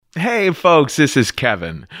Hey folks, this is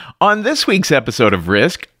Kevin. On this week's episode of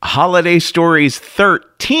Risk, Holiday Stories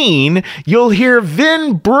 13, you'll hear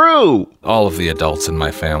Vin Brew. All of the adults in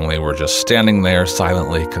my family were just standing there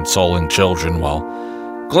silently consoling children while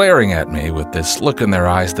glaring at me with this look in their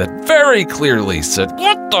eyes that very clearly said,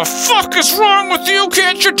 "What the fuck is wrong with you?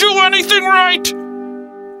 Can't you do anything right?"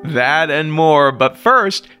 That and more, but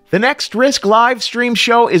first, the next Risk live stream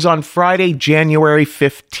show is on Friday, January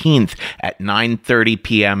 15th at 9:30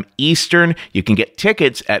 p.m. Eastern. You can get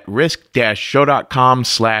tickets at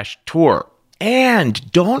risk-show.com/tour.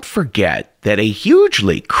 And don't forget that a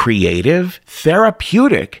hugely creative,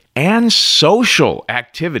 therapeutic, and social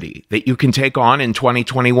activity that you can take on in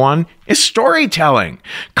 2021 is storytelling.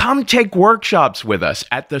 Come take workshops with us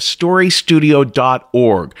at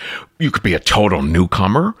thestorystudio.org. You could be a total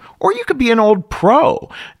newcomer, or you could be an old pro.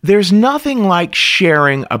 There's nothing like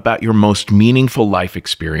sharing about your most meaningful life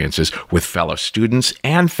experiences with fellow students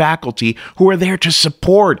and faculty who are there to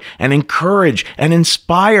support and encourage and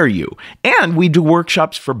inspire you. And we do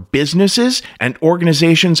workshops for businesses and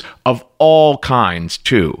organizations of all kinds,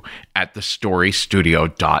 too, at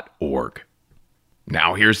thestorystudio.org.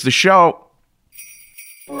 Now here's the show.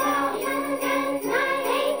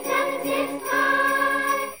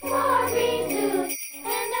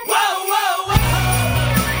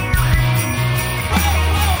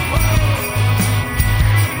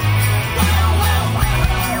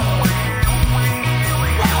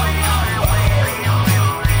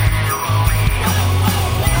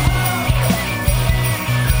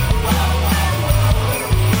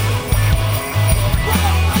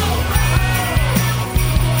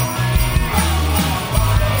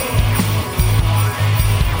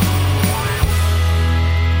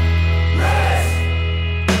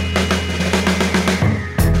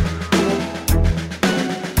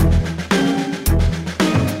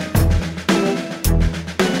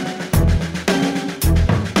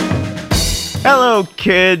 Hello,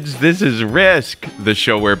 kids. This is Risk, the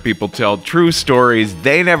show where people tell true stories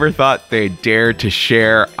they never thought they'd dare to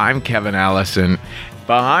share. I'm Kevin Allison.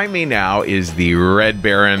 Behind me now is the Red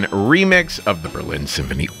Baron remix of the Berlin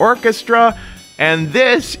Symphony Orchestra, and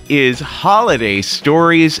this is Holiday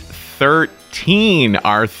Stories 13,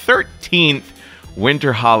 our 13th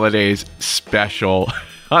Winter Holidays special.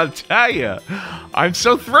 I'll tell you, I'm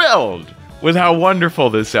so thrilled with how wonderful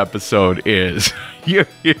this episode is.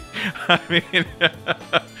 I mean,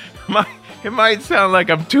 it might sound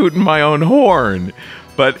like I'm tooting my own horn,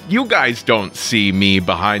 but you guys don't see me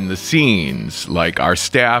behind the scenes like our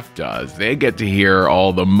staff does. They get to hear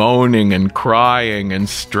all the moaning and crying and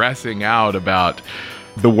stressing out about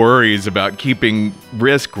the worries about keeping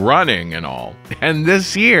Risk running and all. And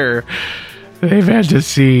this year, they've had to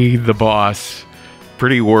see the boss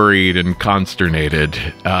pretty worried and consternated.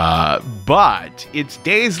 But it's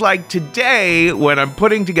days like today when I'm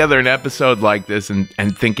putting together an episode like this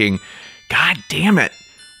and thinking, God damn it,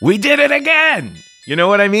 we did it again. You know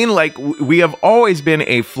what I mean? Like, we have always been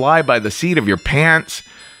a fly by the seat of your pants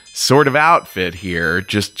sort of outfit here.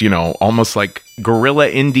 Just, almost like guerrilla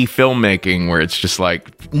indie filmmaking where it's just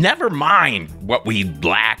like, never mind what we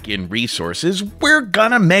lack in resources. We're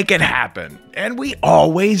gonna make it happen. And we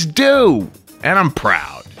always do. And I'm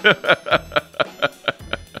proud.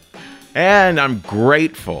 And I'm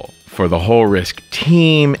grateful for the whole Risk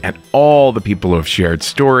team and all the people who have shared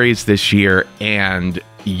stories this year and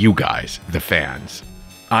you guys, the fans.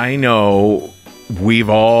 I know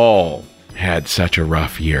we've all had such a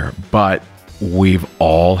rough year, but we've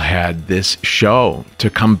all had this show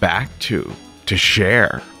to come back to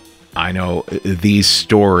share. I know these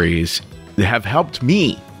stories have helped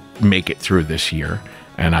me make it through this year.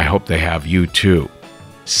 And I hope they have you too.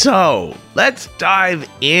 So let's dive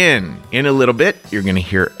in. In a little bit, you're going to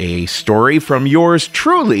hear a story from yours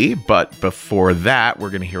truly. But before that,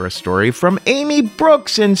 we're going to hear a story from Amy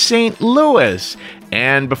Brooks in St. Louis.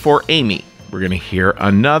 And before Amy, we're going to hear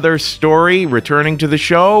another story returning to the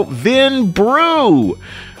show, Vin Brew.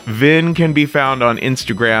 Vin can be found on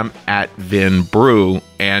Instagram at Vin Brew.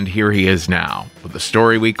 And here he is now with the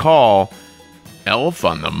story we call Elf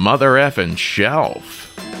on the Mother Effin' Shelf.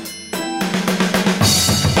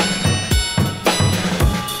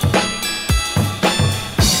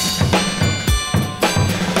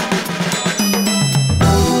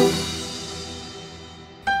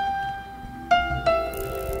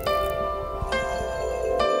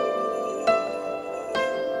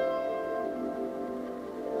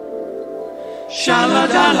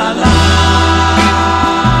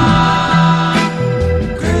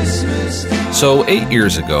 So 8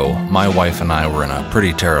 years ago, my wife and I were in a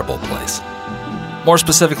pretty terrible place. More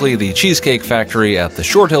specifically, the Cheesecake Factory at the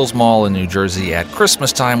Short Hills Mall in New Jersey at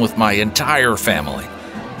Christmas time with my entire family.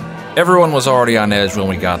 Everyone was already on edge when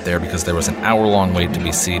we got there because there was an hour-long wait to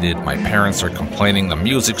be seated. My parents are complaining the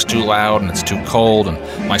music's too loud and it's too cold, and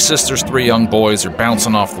my sister's 3 young boys are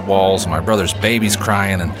bouncing off the walls, and my brother's baby's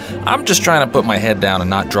crying, and I'm just trying to put my head down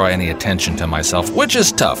and not draw any attention to myself, which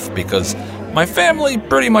is tough because my family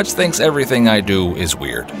pretty much thinks everything I do is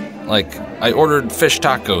weird. Like, I ordered fish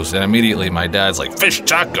tacos, and immediately my dad's like, fish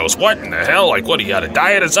tacos? What in the hell? Like, what, do you got a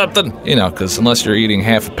diet or something? You know, because unless you're eating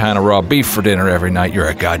half a pound of raw beef for dinner every night, you're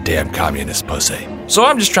a goddamn communist pussy. So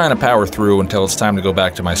I'm just trying to power through until it's time to go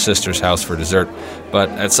back to my sister's house for dessert. But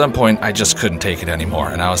at some point, I just couldn't take it anymore.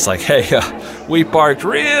 And I was like, hey, we parked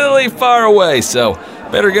really far away, so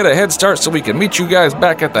better get a head start so we can meet you guys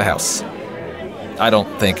back at the house. I don't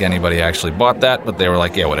think anybody actually bought that, but they were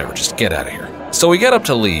like, yeah, whatever, just get out of here. So we get up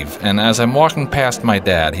to leave, and as I'm walking past my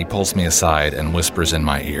dad, he pulls me aside and whispers in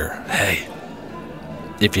my ear, hey,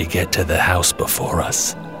 if you get to the house before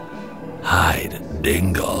us, hide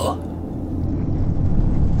Dingle.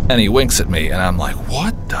 And he winks at me, and I'm like,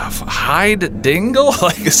 what the hide Dingle?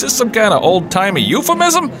 Like, is this some kind of old-timey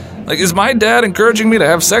euphemism? Like, is my dad encouraging me to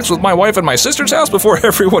have sex with my wife at my sister's house before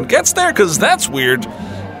everyone gets there? Because that's weird.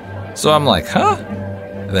 So I'm like, huh?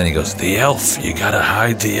 And then he goes, the elf, you gotta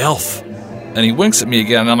hide the elf. And he winks at me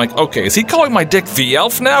again, and I'm like, okay, is he calling my dick the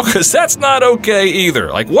elf now? Because that's not okay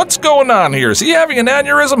either. Like, what's going on here? Is he having an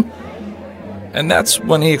aneurysm? And that's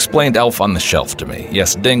when he explained Elf on the Shelf to me.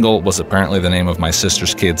 Yes, Dingle was apparently the name of my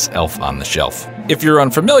sister's kid's Elf on the Shelf. If you're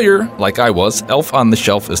unfamiliar, like I was, Elf on the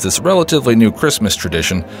Shelf is this relatively new Christmas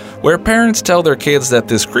tradition where parents tell their kids that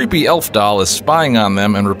this creepy elf doll is spying on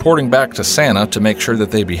them and reporting back to Santa to make sure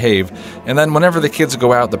that they behave, and then whenever the kids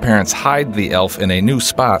go out, the parents hide the elf in a new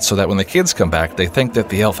spot so that when the kids come back, they think that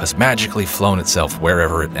the elf has magically flown itself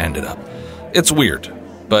wherever it ended up. It's weird,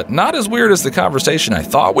 but not as weird as the conversation I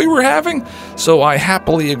thought we were having, so I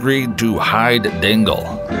happily agreed to hide Dingle.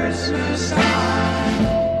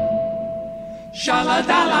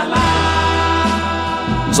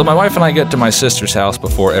 So my wife and I get to my sister's house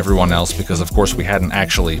before everyone else because of course we hadn't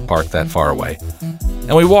actually parked that far away.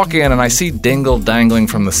 And we walk in and I see Dingle dangling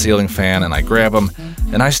from the ceiling fan, and I grab him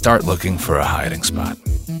and I start looking for a hiding spot.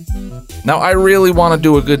 Now, I really want to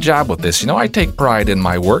do a good job with this. You know, I take pride in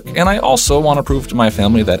my work, and I also want to prove to my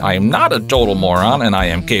family that I am not a total moron and I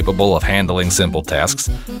am capable of handling simple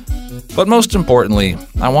tasks. But most importantly,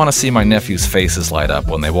 I want to see my nephews' faces light up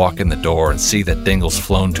when they walk in the door and see that Dingle's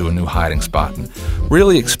flown to a new hiding spot and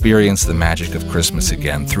really experience the magic of Christmas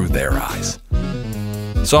again through their eyes.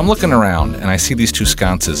 So I'm looking around, and I see these 2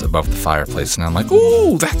 sconces above the fireplace, and I'm like,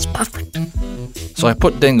 ooh, that's perfect. So I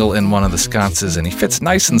put Dingle in one of the sconces, and he fits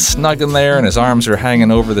nice and snug in there, and his arms are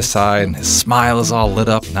hanging over the side, and his smile is all lit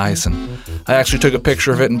up nice, and I actually took a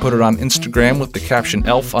picture of it and put it on Instagram with the caption,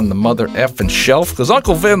 Elf on the mother effing shelf, because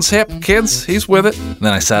Uncle Vin's hip, kids, he's with it. And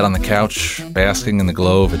then I sat on the couch, basking in the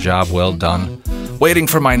glow of a job well done, waiting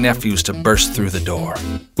for my nephews to burst through the door,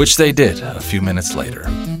 which they did a few minutes later.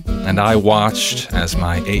 And I watched as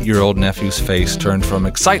my 8-year-old nephew's face turned from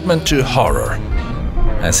excitement to horror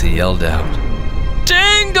as he yelled out,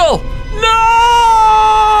 Dingle!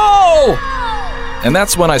 No! And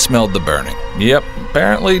that's when I smelled the burning. Yep,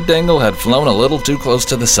 apparently Dingle had flown a little too close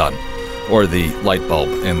to the sun. Or the light bulb,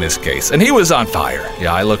 in this case. And he was on fire.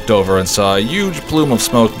 Yeah, I looked over and saw a huge plume of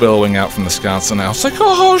smoke billowing out from the sconce, and I was like,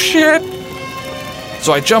 oh shit!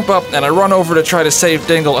 So I jump up and I run over to try to save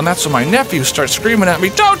Dingle, and that's when my nephew starts screaming at me,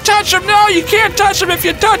 don't touch him! No, you can't touch him! If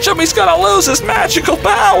you touch him, he's gonna lose his magical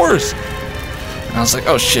powers! And I was like,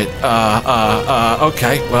 oh shit,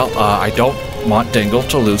 okay, well, I don't want Dingle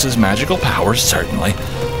to lose his magical powers, certainly.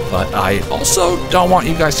 But I also don't want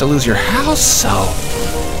you guys to lose your house, so...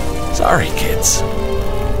 Sorry, kids.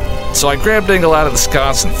 So I grab Dingle out of the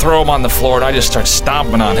sconce and throw him on the floor, and I just start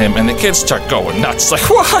stomping on him, and the kids start going nuts. Like,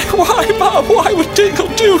 why, Mom? Why would Dingle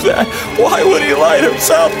do that? Why would he light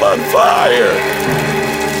himself on fire?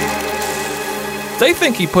 They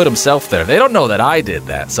think he put himself there. They don't know that I did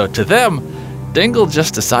that. So to them, Dingle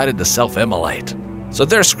just decided to self-immolate. So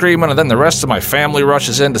they're screaming, and then the rest of my family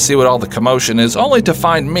rushes in to see what all the commotion is, only to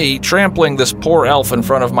find me trampling this poor elf in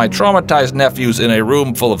front of my traumatized nephews in a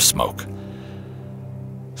room full of smoke.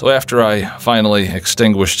 So after I finally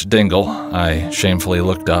extinguished Dingle, I shamefully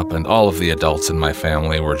looked up, and all of the adults in my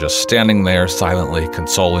family were just standing there silently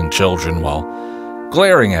consoling children while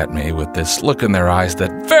glaring at me with this look in their eyes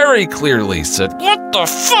that very clearly said, "What the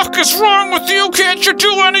fuck is wrong with you? Can't you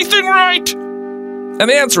do anything right?" And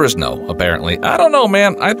the answer is no, apparently. I don't know,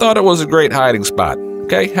 man. I thought it was a great hiding spot.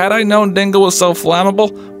 Okay, had I known Dingle was so flammable,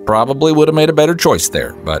 Probably would have made a better choice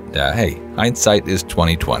there, but hey, hindsight is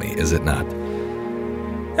 20/20, is it not?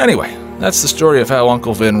 Anyway, that's the story of how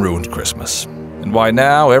Uncle Vin ruined Christmas, and why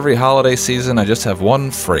now, every holiday season, I just have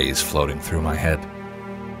one phrase floating through my head.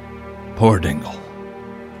 Poor Dingle.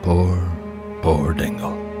 Poor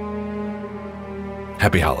Dingle.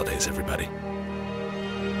 Happy holidays, everybody.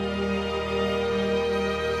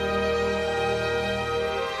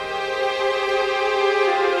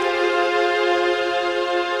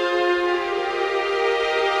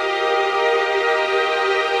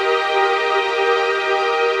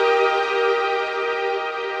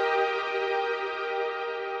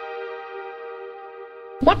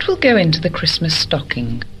 What will go into the Christmas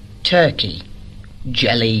stocking? Turkey,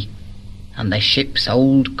 jelly, and the ship's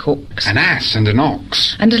old cooks. An ass and an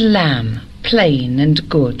ox. And a lamb, plain and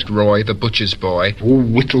good. Roy the butcher's boy, all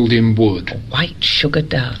whittled in wood. A white sugar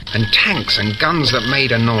dove. And tanks and guns that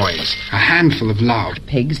made a noise. A handful of love.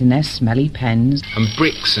 Pigs in their smelly pens. And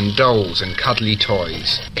bricks and dolls and cuddly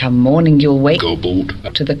toys. Come morning you'll wake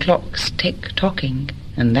Gobbled to the clocks tick-tocking.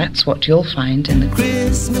 And that's what you'll find in the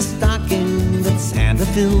Christmas stocking that Santa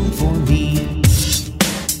filled for me.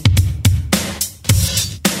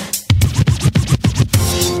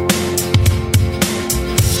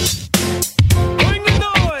 Bring the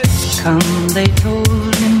noise! Come, they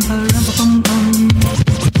told him, pa-rum-pa-pum-pum,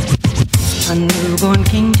 a newborn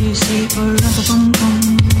king to see,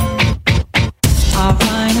 pa-rum-pa-pum-pum, our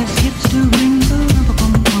finest gifts to bring,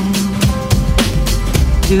 pa-rum-pa-pum-pum,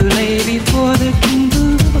 to lay before the king,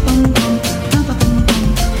 pa-rum-pa-pum-pum, rum-pa-pum-pum,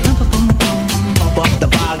 rum-pa-pum-pum, Pump up the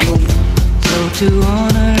volume. so to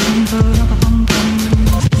honor him, pa-rum-pa-pum-pum,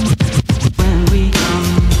 when we come.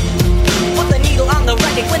 Put the needle on the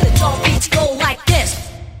record when the drum beats go like this.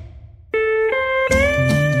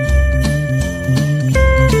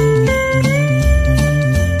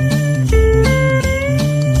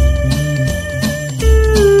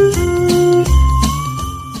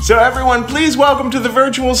 So everyone, please welcome to the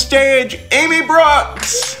virtual stage, Amy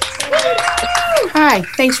Brooks. Hi,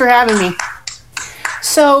 thanks for having me.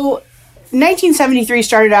 So, 1973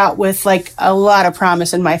 started out with like a lot of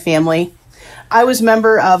promise in my family. I was a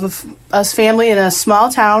member of a family in a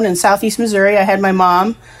small town in southeast Missouri. I had my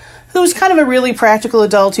mom, who was kind of a really practical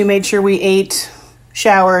adult who made sure we ate,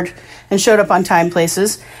 showered, and showed up on time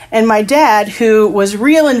places. And my dad, who was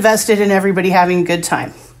real invested in everybody having a good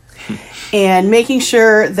time and making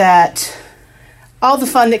sure that all the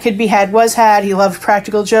fun that could be had was had. He loved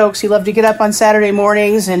practical jokes. He loved to get up on Saturday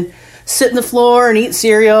mornings and sit on the floor and eat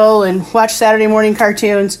cereal and watch Saturday morning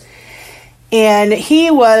cartoons. And he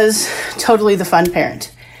was totally the fun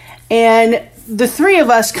parent. And the three of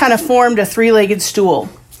us kind of formed a three-legged stool.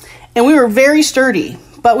 And we were very sturdy.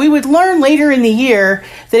 But we would learn later in the year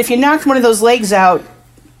that if you knocked one of those legs out,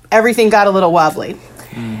 everything got a little wobbly.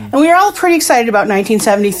 And we were all pretty excited about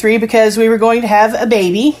 1973 because we were going to have a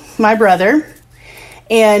baby, my brother.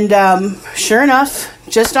 And sure enough,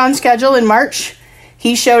 just on schedule in March,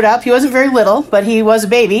 he showed up. He wasn't very little, but he was a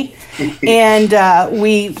baby. And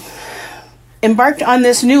we embarked on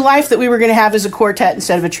this new life that we were going to have as a quartet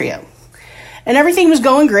instead of a trio. And everything was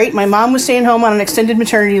going great. My mom was staying home on an extended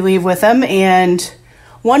maternity leave with him. And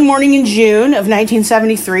one morning in June of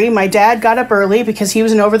 1973, my dad got up early because he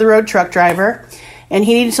was an over-the-road truck driver. And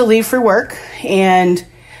he needed to leave for work. And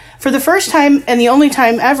for the first time and the only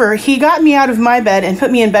time ever, he got me out of my bed and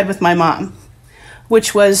put me in bed with my mom,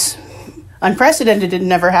 which was unprecedented. It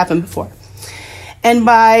never happened before. And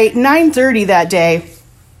by 9:30 that day,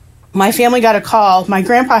 my family got a call. My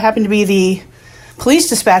grandpa happened to be the police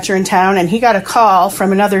dispatcher in town, and he got a call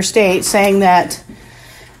from another state saying that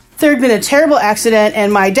there had been a terrible accident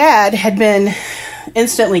and my dad had been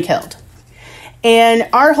instantly killed. And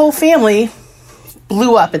our whole family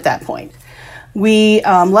blew up at that point. We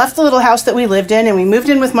left the little house that we lived in and we moved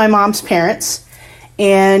in with my mom's parents.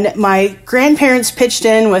 And my grandparents pitched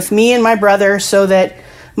in with me and my brother so that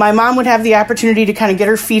my mom would have the opportunity to kind of get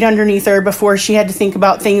her feet underneath her before she had to think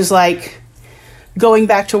about things like going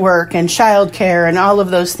back to work and childcare and all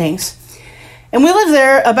of those things. And we lived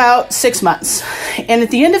there about 6 months. And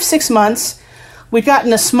at the end of 6 months, we'd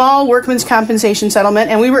gotten a small workman's compensation settlement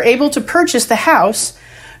and we were able to purchase the house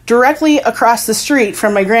directly across the street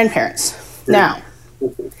from my grandparents. Now,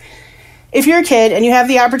 if you're a kid and you have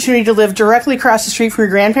the opportunity to live directly across the street from your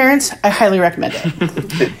grandparents, I highly recommend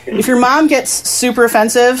it. If your mom gets super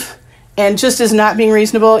offensive and just is not being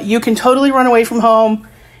reasonable, you can totally run away from home.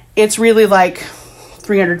 It's really like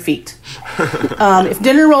 300 feet. If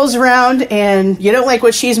dinner rolls around and you don't like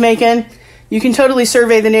what she's making, you can totally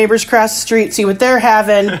survey the neighbors across the street, see what they're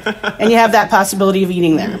having, and you have that possibility of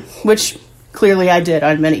eating there, which clearly I did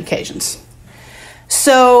on many occasions.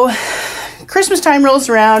 So Christmas time rolls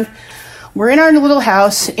around. We're in our little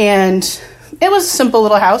house, and it was a simple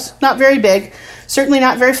little house, not very big, certainly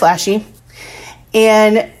not very flashy.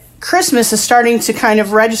 And Christmas is starting to kind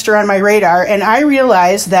of register on my radar, and I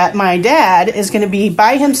realize that my dad is going to be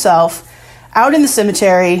by himself out in the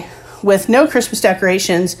cemetery with no Christmas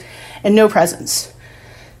decorations and no presents.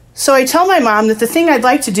 So I tell my mom that the thing I'd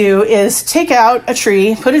like to do is take out a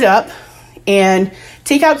tree, put it up, and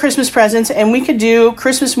take out Christmas presents, and we could do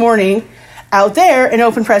Christmas morning out there and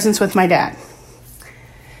open presents with my dad.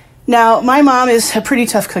 Now, my mom is a pretty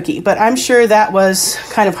tough cookie, but I'm sure that was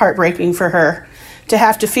kind of heartbreaking for her to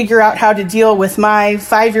have to figure out how to deal with my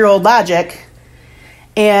 5-year-old logic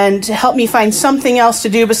and help me find something else to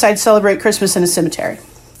do besides celebrate Christmas in a cemetery.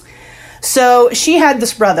 So she had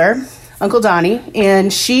this brother, Uncle Donnie,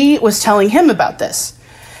 and she was telling him about this.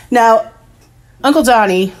 Now, Uncle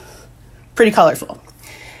Donnie, pretty colorful.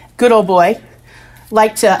 Good old boy.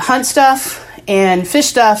 Liked to hunt stuff and fish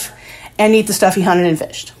stuff and eat the stuff he hunted and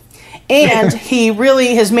fished. And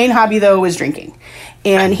his main hobby, though, was drinking.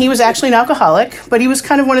 And he was actually an alcoholic, but he was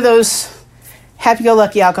kind of one of those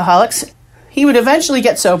happy-go-lucky alcoholics. He would eventually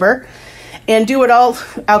get sober and do what all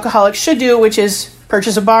alcoholics should do, which is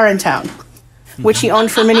purchase a bar in town, which he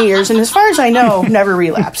owned for many years. And as far as I know, never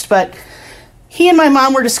relapsed. But he and my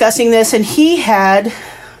mom were discussing this, and he had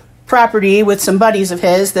property with some buddies of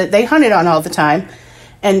his that they hunted on all the time.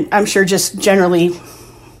 And I'm sure just generally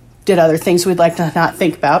did other things we'd like to not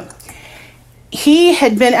think about. He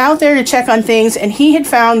had been out there to check on things, and he had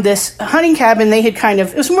found this hunting cabin.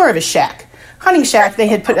 It was more of a shack. Hunting shack they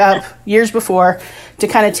had put up years before to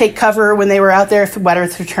kind of take cover when they were out there if the weather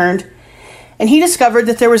returned. And he discovered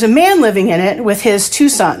that there was a man living in it with his 2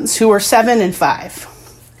 sons, who were 7 and 5.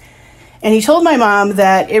 And he told my mom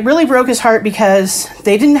that it really broke his heart because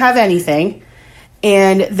they didn't have anything,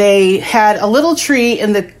 and they had a little tree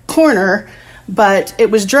in the corner, but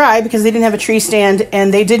it was dry because they didn't have a tree stand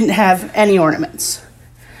and they didn't have any ornaments.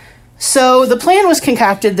 So the plan was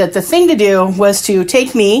concocted that the thing to do was to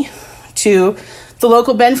take me to the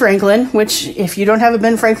local Ben Franklin, which if you don't have a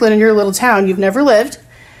Ben Franklin in your little town, you've never lived.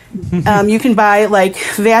 You can buy like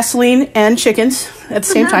Vaseline and chickens at the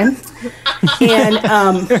same time.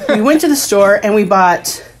 And we went to the store and we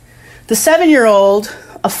bought the 7-year-old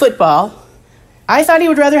a football. I thought he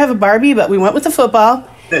would rather have a Barbie, but we went with the football.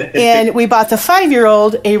 And we bought the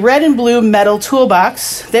 5-year-old a red and blue metal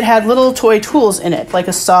toolbox that had little toy tools in it, like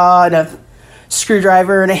a saw and a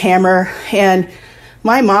screwdriver and a hammer. And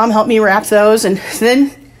my mom helped me wrap those. And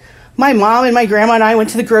then my mom and my grandma and I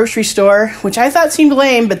went to the grocery store, which I thought seemed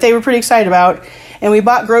lame, but they were pretty excited about. And we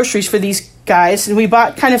bought groceries for these guys. And we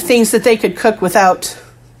bought kind of things that they could cook without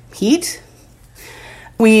heat.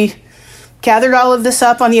 We gathered all of this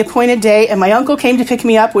up on the appointed day, and my uncle came to pick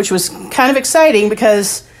me up, which was kind of exciting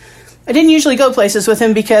because I didn't usually go places with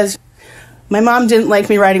him because my mom didn't like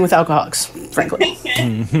me riding with alcoholics, frankly.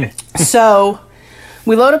 So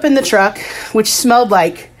we load up in the truck, which smelled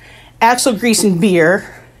like axle grease and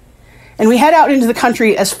beer, and we head out into the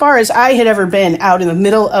country as far as I had ever been, out in the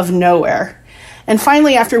middle of nowhere. And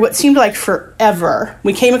finally, after what seemed like forever,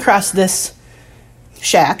 we came across this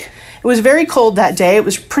shack. It was very cold that day. It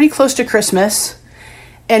was pretty close to Christmas.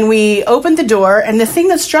 And we opened the door, and the thing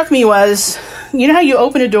that struck me was, you know how you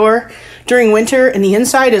open a door during winter and the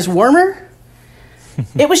inside is warmer?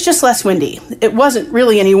 It was just less windy. It wasn't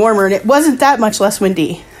really any warmer, and it wasn't that much less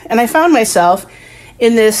windy. And I found myself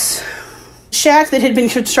in this shack that had been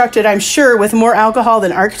constructed, I'm sure, with more alcohol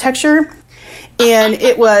than architecture. And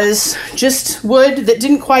it was just wood that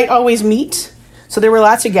didn't quite always meet. So there were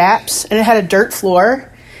lots of gaps, and it had a dirt floor.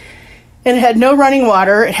 And it had no running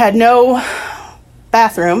water, it had no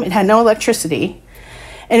bathroom, it had no electricity.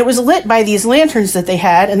 And it was lit by these lanterns that they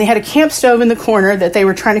had, and they had a camp stove in the corner that they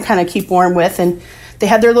were trying to kind of keep warm with, and they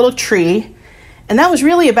had their little tree. And that was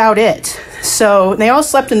really about it. So they all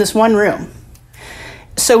slept in this one room.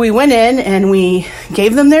 So we went in and we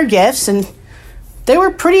gave them their gifts, and they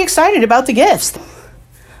were pretty excited about the gifts.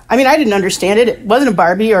 I mean, I didn't understand it. It wasn't a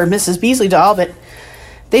Barbie or a Mrs. Beasley doll, but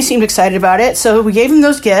they seemed excited about it. So we gave them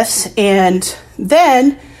those gifts, and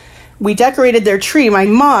then we decorated their tree. My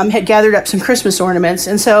mom had gathered up some Christmas ornaments,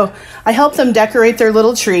 and so I helped them decorate their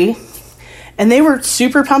little tree, and they were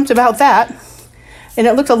super pumped about that. And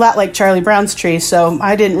it looked a lot like Charlie Brown's tree, so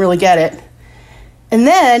I didn't really get it. And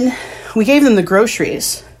then we gave them the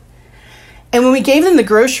groceries. And when we gave them the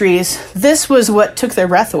groceries, this was what took their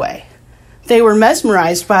breath away. They were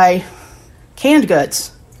mesmerized by canned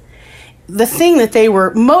goods. The thing that they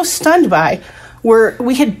were most stunned by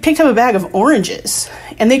we had picked up a bag of oranges,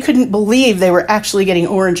 and they couldn't believe they were actually getting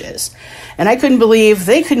oranges. And they couldn't believe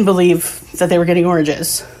that they were getting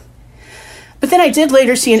oranges. But then I did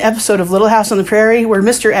later see an episode of Little House on the Prairie where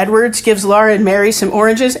Mr. Edwards gives Laura and Mary some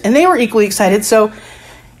oranges, and they were equally excited. So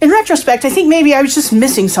in retrospect, I think maybe I was just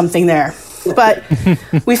missing something there. But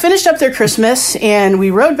we finished up their Christmas, and we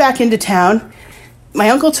rode back into town. My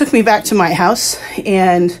uncle took me back to my house,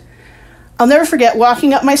 and I'll never forget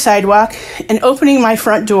walking up my sidewalk and opening my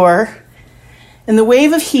front door, and the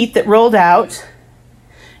wave of heat that rolled out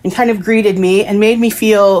and kind of greeted me and made me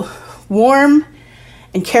feel warm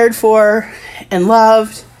and cared for and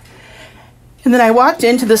loved. And then I walked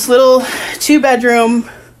into this little 2-bedroom,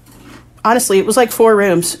 honestly, it was like 4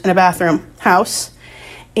 rooms and a bathroom house.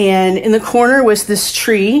 And in the corner was this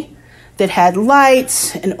tree that had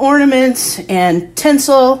lights and ornaments and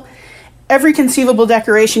tinsel, every conceivable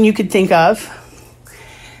decoration you could think of.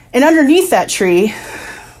 And underneath that tree,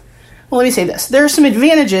 well, let me say this. There are some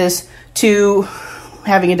advantages to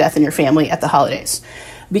having a death in your family at the holidays,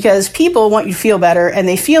 because people want you to feel better, and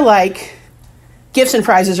they feel like gifts and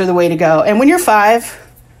prizes are the way to go. And when you're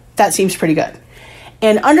 5, that seems pretty good.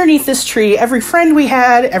 And underneath this tree, every friend we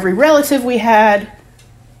had, every relative we had,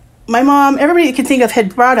 my mom, everybody you could think of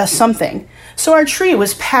had brought us something. So our tree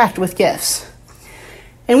was packed with gifts.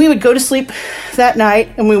 And we would go to sleep that night,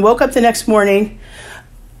 and we woke up the next morning.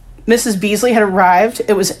 Mrs. Beasley had arrived.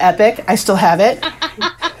 It was epic. I still have it.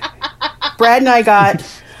 Brad and I got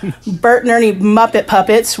Bert and Ernie Muppet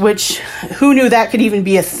puppets, which who knew that could even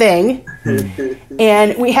be a thing?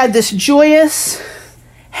 And we had this joyous,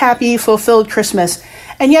 happy, fulfilled Christmas.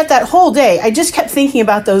 And yet that whole day, I just kept thinking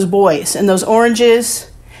about those boys and those oranges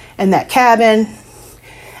and that cabin.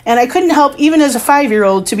 And I couldn't help, even as a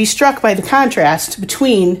 5-year-old, to be struck by the contrast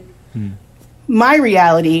between my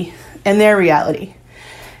reality and their reality.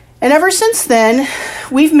 And ever since then,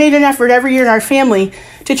 we've made an effort every year in our family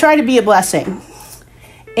to try to be a blessing.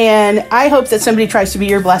 And I hope that somebody tries to be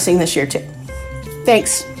your blessing this year, too.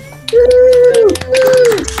 Thanks.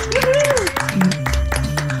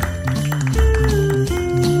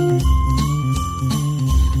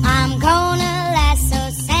 I'm gonna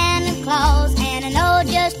lasso Santa Claus, and I know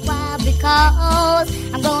just why, because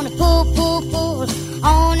I'm gonna pull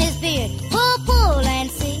on his beard, pull and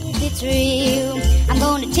see if it's real. I'm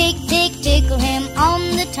gonna tickle him on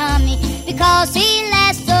the tummy, because he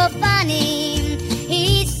laughs so funny.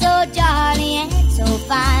 He's so jolly and so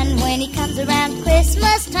fine when he comes around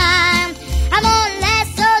Christmas time. I'm gonna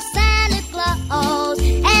lasso Santa Claus,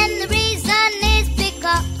 and the reason is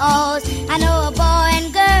because I know a boy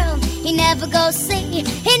and girl he never goes singing.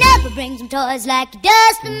 He never brings them toys like he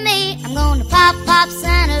does to me. I'm gonna pop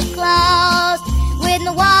Santa Claus with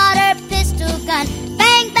my water pistol gun.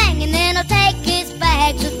 Bang, bang, and then I'll take his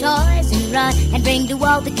bags of toys and run and bring to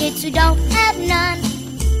all the kids who don't have none.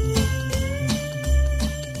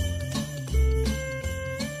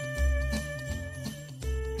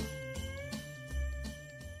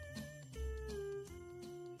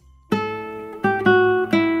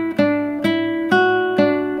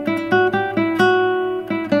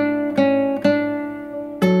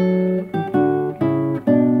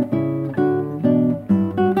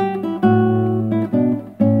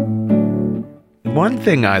 One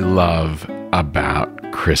thing I love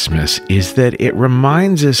about Christmas is that it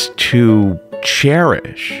reminds us to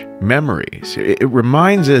cherish memories. It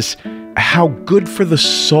reminds us how good for the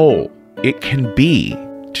soul it can be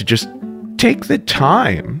to just take the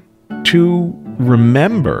time to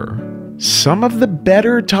remember some of the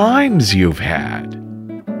better times you've had.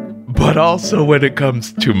 But also when it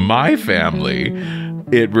comes to my family,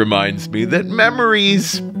 it reminds me that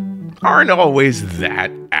memories aren't always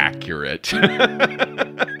that accurate.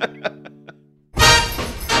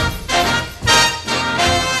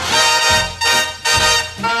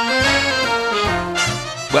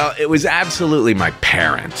 Well, it was absolutely my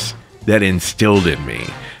parents that instilled in me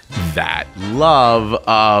that love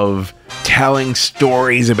of telling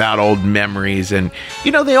stories about old memories. And,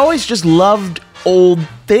 they always just loved old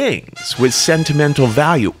things with sentimental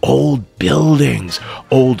value, old buildings,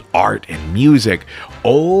 old art and music,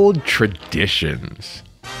 old traditions.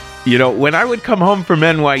 When I would come home from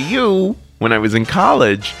NYU when I was in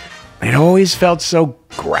college, it always felt so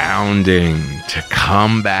grounding to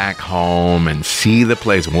come back home and see the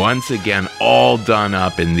place once again all done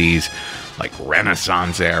up in these like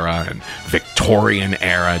Renaissance era and Victorian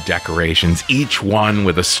era decorations, each one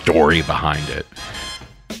with a story behind it.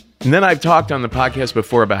 And then I've talked on the podcast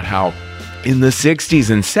before about how in the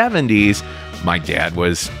 60s and 70s, my dad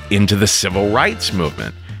was into the civil rights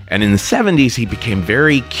movement. And in the 70s, he became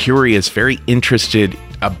very curious, very interested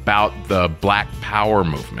about the Black Power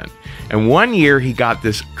movement. And one year he got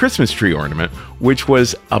this Christmas tree ornament, which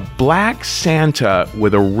was a black Santa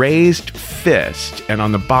with a raised fist. And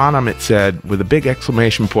on the bottom it said, with a big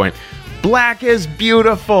exclamation point, "Black is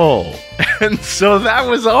beautiful." And so that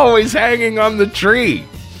was always hanging on the tree.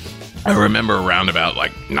 I remember around about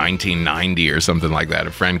like 1990 or something like that,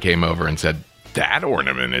 a friend came over and said, "That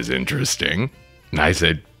ornament is interesting." And I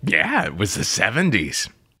said, "Yeah, it was the 70s.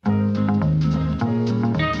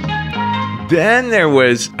 Then there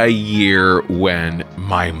was a year when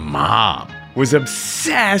my mom was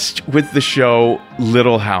obsessed with the show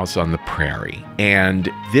Little House on the Prairie.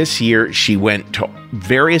 And this year she went to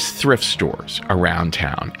various thrift stores around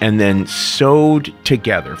town and then sewed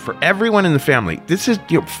together for everyone in the family. This is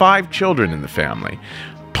 5 children in the family.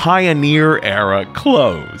 Pioneer era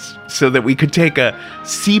clothes so that we could take a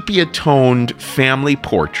sepia-toned family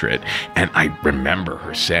portrait. And I remember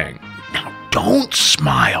her saying, "Now don't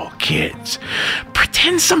smile, kids.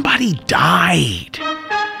 Pretend somebody died."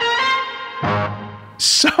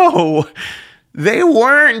 So they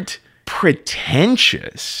weren't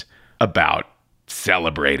pretentious about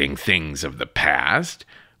celebrating things of the past.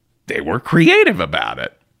 They were creative about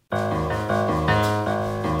it.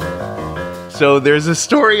 So there's a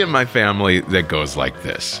story in my family that goes like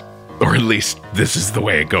this, or at least this is the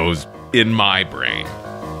way it goes in my brain.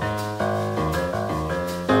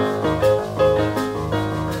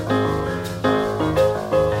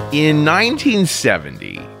 In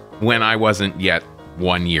 1970, when I wasn't yet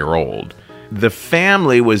 1 year old, the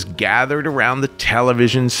family was gathered around the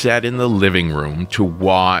television set in the living room to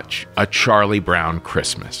watch A Charlie Brown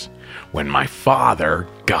Christmas, when my father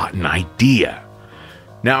got an idea.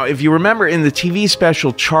 Now, if you remember in the TV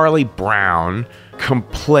special, Charlie Brown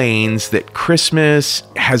complains that Christmas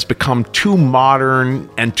has become too modern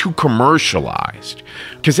and too commercialized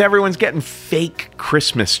because everyone's getting fake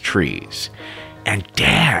Christmas trees. And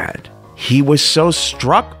Dad, he was so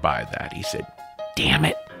struck by that. He said, "Damn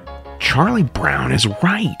it, Charlie Brown is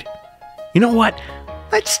right. You know what?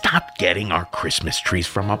 Let's stop getting our Christmas trees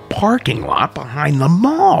from a parking lot behind the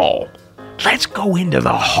mall. Let's go into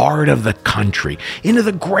the heart of the country, into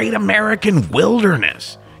the great American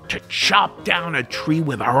wilderness, to chop down a tree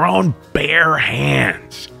with our own bare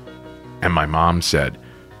hands." And my mom said,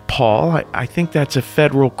 "Paul, I think that's a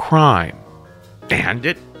federal crime." And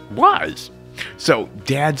it was. So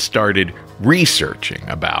Dad started researching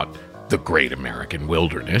about the great American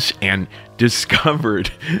wilderness and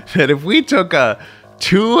discovered that if we took a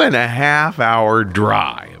 2.5-hour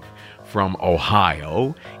drive from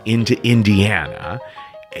Ohio into Indiana,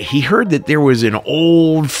 he heard that there was an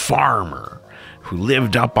old farmer who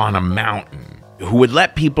lived up on a mountain who would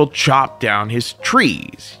let people chop down his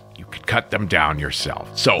trees. You could cut them down yourself.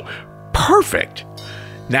 So, perfect.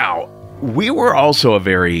 Now, we were also a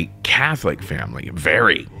very Catholic family,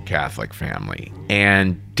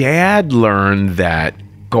 and Dad learned that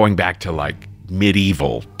going back to like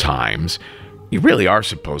medieval times, you really are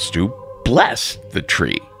supposed to bless the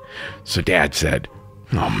tree. So Dad said,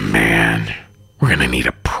 "Oh man, we're going to need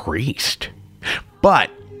a priest." But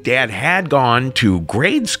Dad had gone to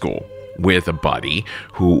grade school with a buddy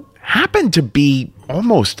who happened to be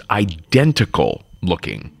almost identical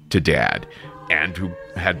looking to Dad and who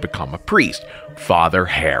had become a priest, Father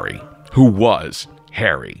Harry, who was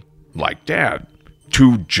hairy like Dad.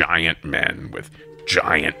 2 giant men with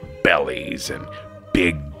giant bellies and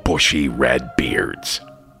big bushy red beards.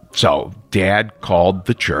 So Dad called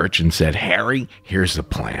the church and said, "Harry, here's the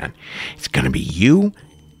plan. It's going to be you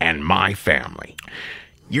and my family.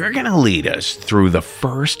 You're going to lead us through the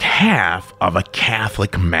first half of a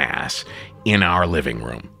Catholic Mass in our living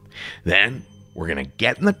room. Then we're going to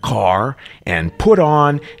get in the car and put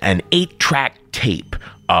on an 8-track tape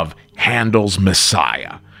of Handel's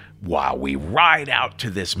Messiah while we ride out to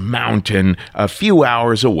this mountain a few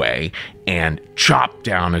hours away and chop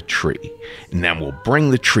down a tree. And then we'll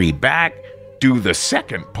bring the tree back, do the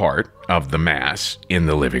second part of the Mass in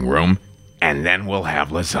the living room, and then we'll have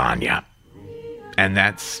lasagna." And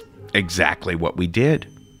that's exactly what we did.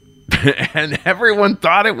 And everyone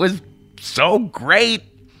thought it was so great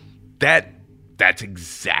that that's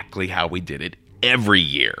exactly how we did it every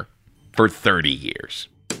year for 30 years.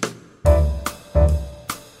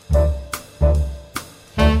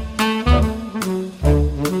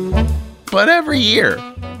 But every year,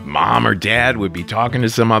 Mom or Dad would be talking to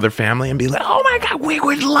some other family and be like, "Oh my God, we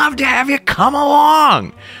would love to have you come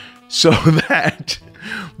along." So that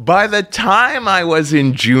by the time I was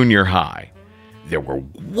in junior high, there were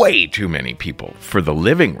way too many people for the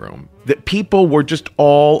living room. That people were just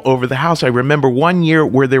all over the house. I remember one year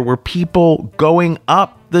where there were people going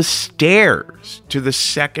up the stairs to the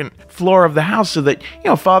second floor of the house so that,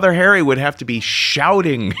 Father Harry would have to be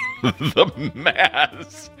shouting the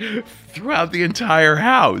Mass throughout the entire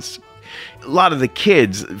house. A lot of the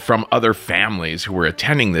kids from other families who were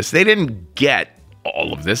attending this, they didn't get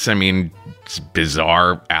all of this. I mean, it's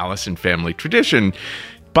bizarre Allison family tradition.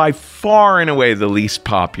 By far and away, the least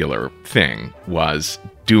popular thing was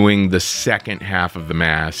doing the second half of the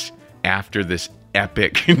Mass after this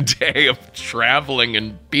epic day of traveling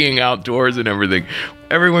and being outdoors and everything.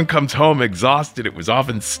 Everyone comes home exhausted. It was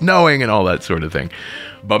often snowing and all that sort of thing.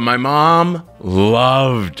 But my mom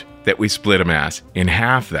loved that we split a Mass in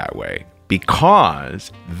half that way,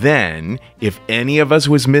 because then if any of us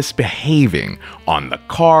was misbehaving on the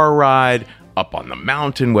car ride, up on the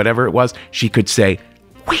mountain, whatever it was, she could say,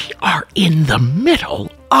 "We are in the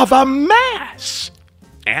middle of a Mass."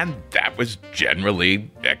 And that was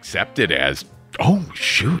generally accepted as, oh,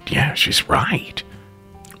 shoot, yeah, she's right.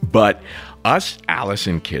 But us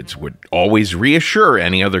Allison kids would always reassure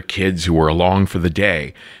any other kids who were along for the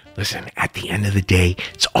day, listen, at the end of the day,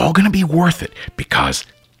 it's all going to be worth it because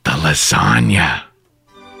the lasagna.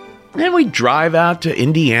 Then we'd drive out to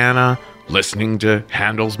Indiana listening to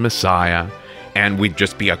Handel's Messiah, and we'd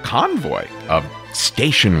just be a convoy of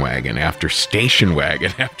station wagon after station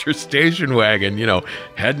wagon after station wagon,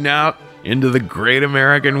 heading out into the great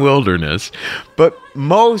American wilderness. But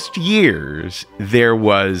most years, there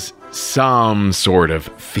was some sort of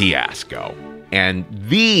fiasco. And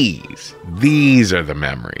these are the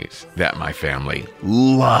memories that my family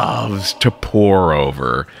loves to pore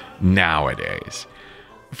over nowadays.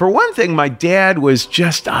 For one thing, my dad was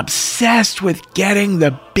just obsessed with getting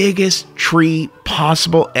the biggest tree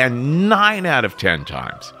possible, and 9 out of 10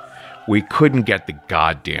 times, we couldn't get the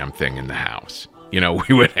goddamn thing in the house.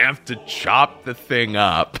 We would have to chop the thing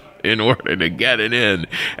up in order to get it in.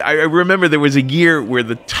 I remember there was a year where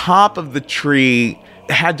the top of the tree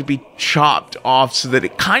had to be chopped off so that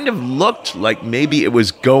it kind of looked like maybe it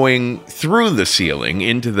was going through the ceiling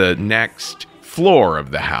into the next floor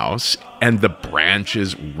of the house, and the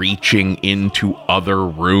branches reaching into other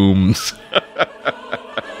rooms.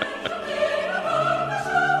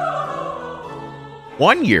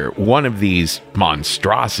 One year, one of these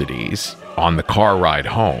monstrosities on the car ride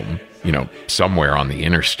home, somewhere on the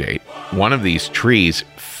interstate, one of these trees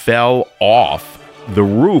fell off the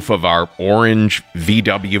roof of our orange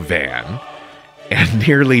VW van and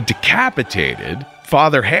nearly decapitated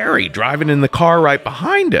Father Harry driving in the car right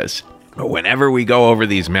behind us. But whenever we go over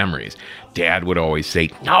these memories, Dad would always say,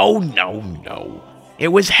 no. It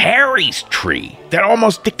was Harry's tree that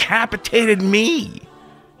almost decapitated me.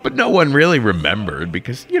 But no one really remembered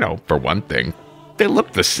because, for one thing, they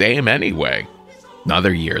looked the same anyway.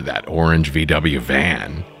 Another year, that orange VW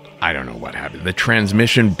van, I don't know what happened. The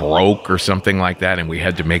transmission broke or something like that, and we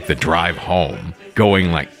had to make the drive home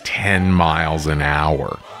going like 10 miles an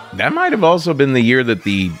hour. That might have also been the year that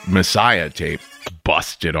the Messiah tape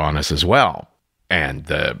busted on us as well. And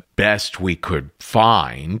the best we could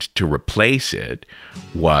find to replace it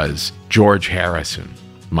was George Harrison,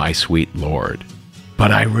 My Sweet Lord.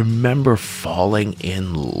 But I remember falling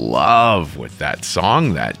in love with that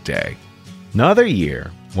song that day. Another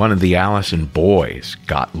year, one of the Allison boys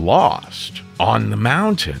got lost on the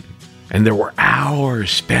mountain, and there were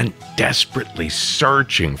hours spent desperately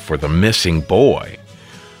searching for the missing boy.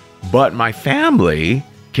 But my family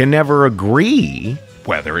can never agree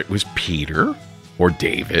whether it was Peter or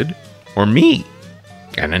David or me.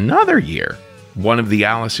 And another year, one of the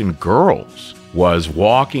Allison girls was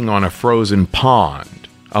walking on a frozen pond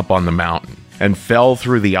up on the mountain and fell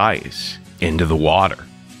through the ice into the water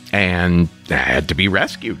and had to be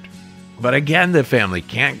rescued. But again, the family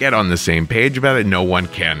can't get on the same page about it. No one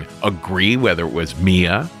can agree whether it was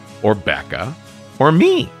Mia or Becca or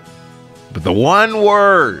me. But the one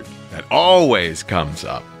word that always comes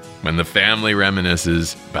up when the family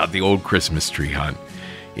reminisces about the old Christmas tree hunt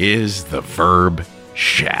is the verb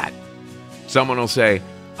shat. Someone will say,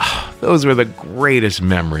 oh, those were the greatest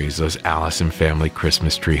memories, those Allison family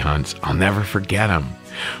Christmas tree hunts. I'll never forget them.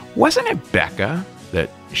 Wasn't it Becca that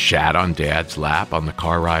shat on Dad's lap on the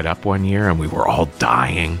car ride up one year and we were all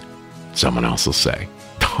dying? Someone else will say,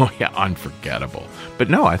 oh yeah, unforgettable. But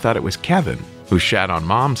no, I thought it was Kevin who shat on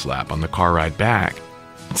Mom's lap on the car ride back.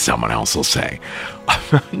 Someone else will say,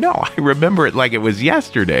 no, I remember it like it was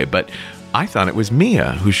yesterday, but I thought it was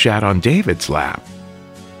Mia who shat on David's lap.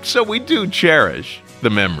 So we do cherish the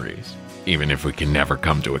memories, even if we can never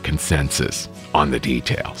come to a consensus on the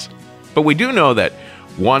details. But we do know that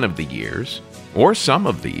one of the years, or some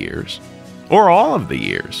of the years, or all of the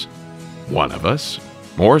years, one of us,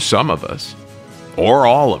 or some of us, or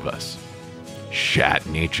all of us, shat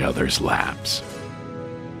in each other's laps.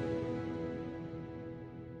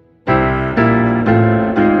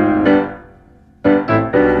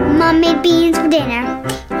 Mom made beans for dinner.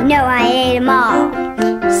 You know I ate them all.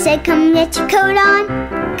 Said come get your coat on,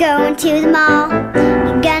 going to the mall.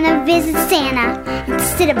 You're gonna visit Santa and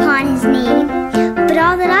sit upon his knee. But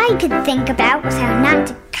all that I could think about was how not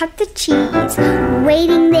to cut the cheese.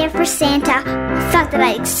 Waiting there for Santa, I thought that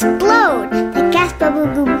I'd explode. The gas bubble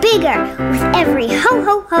grew bigger with every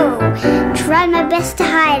ho-ho-ho. Tried my best to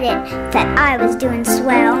hide it, that I was doing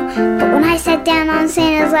swell. But when I sat down on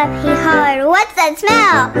Santa's lap, he hollered, "What's that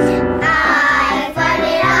smell?" I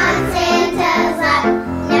farted on Santa's lap.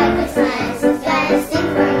 Now Christmas is gonna sing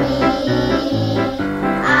for me.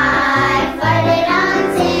 I farted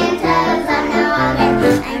on Santa's lap. Now I'll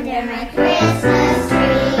get under my Christmas tree.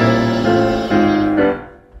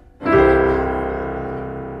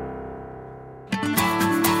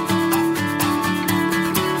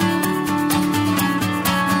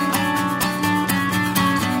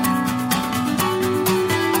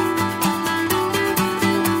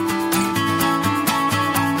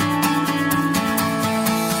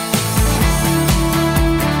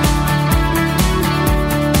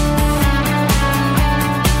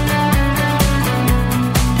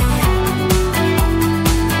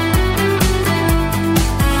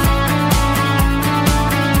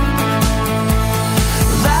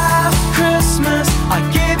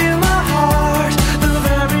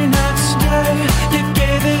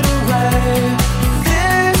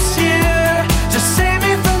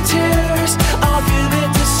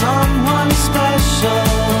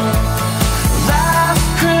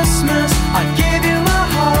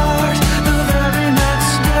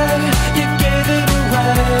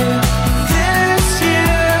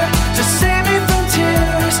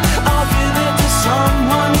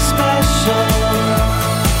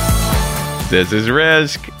 This is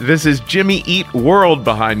Risk. This is Jimmy Eat World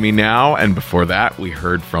behind me now. And before that, we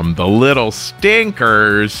heard from the Little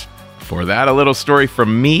Stinkers. Before that, a little story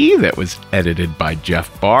from me that was edited by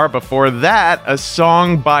Jeff Barr. Before that, a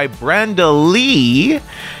song by Brenda Lee.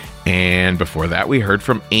 And before that, we heard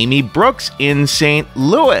from Amy Brooks in St.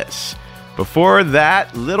 Louis. Before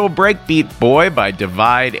that, Little Breakbeat Boy by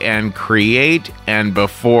Divide and Create. And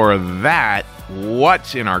before that,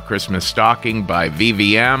 What's in Our Christmas Stocking by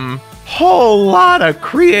VVM. Whole lot of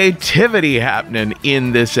creativity happening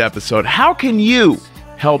in this episode. How can you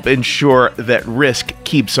help ensure that Risk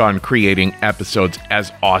keeps on creating episodes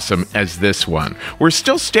as awesome as this one? We're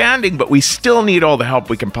still standing, but we still need all the help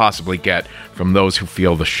we can possibly get from those who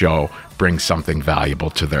feel the show brings something valuable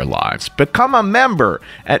to their lives. Become a member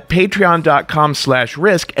at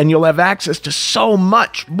patreon.com/risk and you'll have access to so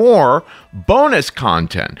much more bonus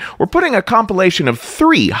content. We're putting a compilation of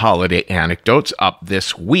 3 holiday anecdotes up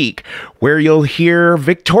this week where you'll hear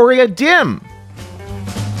Victoria Dim.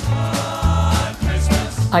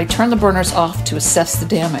 I turn the burners off to assess the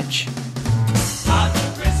damage.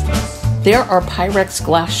 There are Pyrex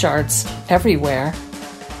glass shards everywhere.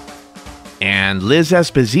 And Liz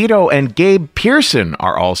Esposito and Gabe Pearson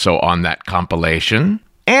are also on that compilation.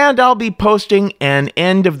 And I'll be posting an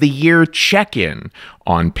end-of-the-year check-in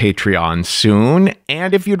on Patreon soon.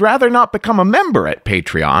 And if you'd rather not become a member at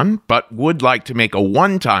Patreon, but would like to make a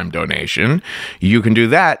one-time donation, you can do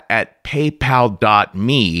that at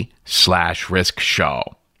paypal.me/riskshow.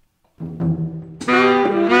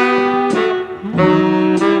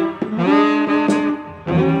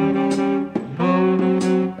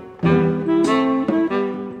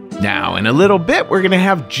 Now, in a little bit, we're going to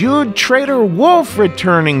have Jude Trader Wolf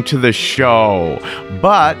returning to the show.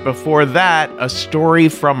 But before that, a story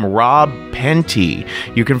from Rob Penty.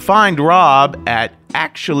 You can find Rob at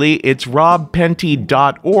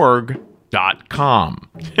actuallyitsrobpenty.org.com.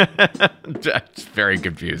 That's very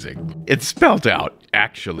confusing. It's spelled out.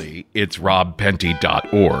 Actually, it's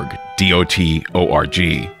robpenty.org,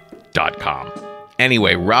 DOTORG.com.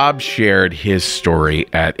 Anyway, Rob shared his story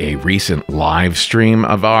at a recent live stream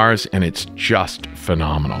of ours, and it's just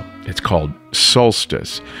phenomenal. It's called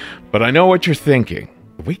Solstice. But I know what you're thinking.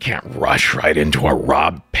 We can't rush right into a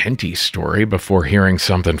Rob Penty story before hearing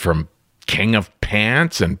something from King of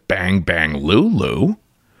Pants and Bang Bang Lulu.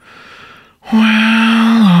 Well,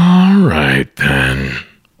 all right then.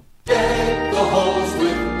 Deck the halls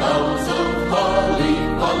with boughs of holly,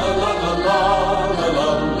 la la la la la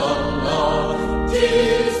la la la.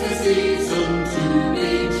 'Tis the season to be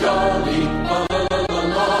jolly, la la la la la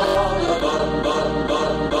la la la.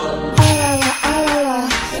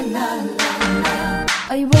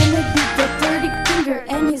 I wanna be the dirty finger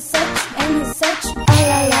and his such,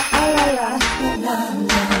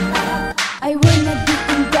 I wanna be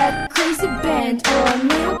in that crazy band.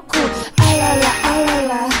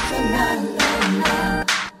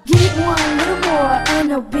 4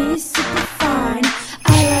 and I'll be super fine.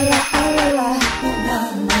 Ah la la.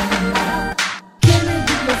 Can I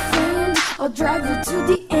be your friend? I'll drive you to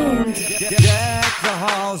the end. Deck the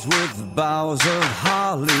halls with boughs of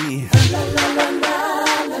holly.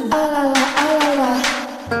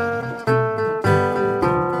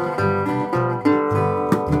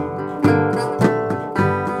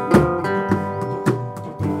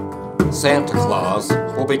 Santa Claus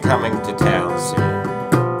will be coming to town soon.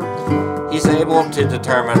 He's able to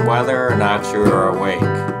determine whether or not you are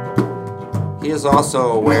awake. He is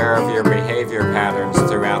also aware of your behavior patterns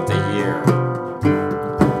throughout the year.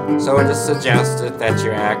 So it is suggested that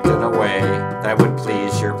you act in a way that would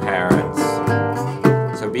please your parents.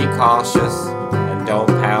 So be cautious and don't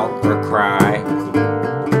pout or cry.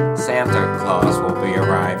 Santa Claus will be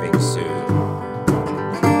arriving soon.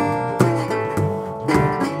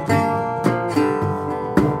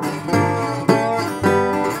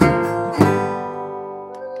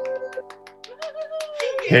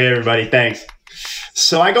 Hey everybody, thanks.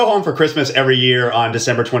 So I go home for Christmas every year on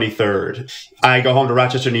December 23rd. I go home to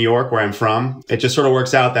Rochester, New York, where I'm from. It just sort of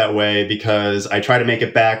works out that way because I try to make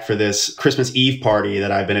it back for this Christmas Eve party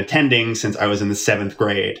that I've been attending since I was in the 7th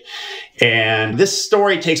grade. And this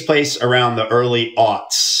story takes place around the early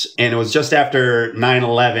aughts. And it was just after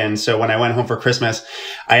 9/11. So when I went home for Christmas,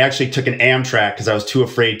 I actually took an Amtrak because I was too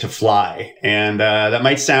afraid to fly. And that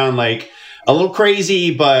might sound like a little crazy,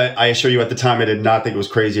 but I assure you at the time I did not think it was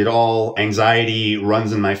crazy at all. Anxiety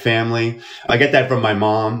runs in my family. I get that from my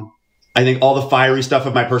mom. I think all the fiery stuff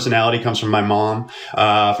of my personality comes from my mom.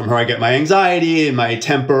 From her I get my anxiety and my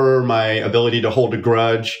temper, my ability to hold a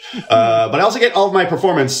grudge. But I also get all of my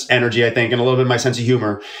performance energy, I think, and a little bit of my sense of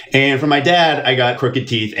humor. And from my dad, I got crooked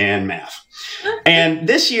teeth and math. And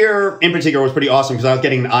this year in particular was pretty awesome because I was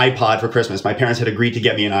getting an iPod for Christmas. My parents had agreed to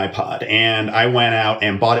get me an iPod, and I went out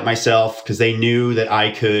and bought it myself because they knew that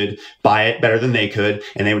I could buy it better than they could,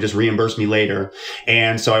 and they would just reimburse me later.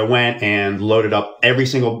 And so I went and loaded up every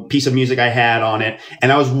single piece of music I had on it,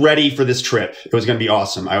 and I was ready for this trip. It was going to be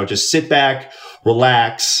awesome. I would just sit back,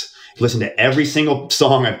 relax, listen to every single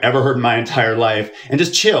song I've ever heard in my entire life, and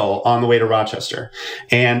just chill on the way to Rochester.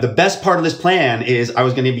 And the best part of this plan is I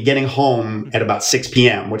was going to be getting home at about 6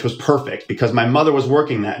 p.m., which was perfect because my mother was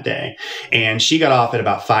working that day, and she got off at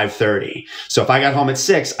about 5:30. So if I got home at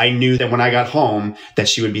 6, I knew that when I got home that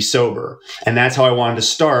she would be sober. And that's how I wanted to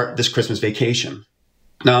start this Christmas vacation.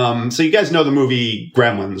 So you guys know the movie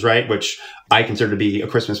Gremlins, right? Which I consider to be a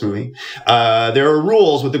Christmas movie. There are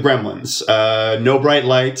rules with the Gremlins. No bright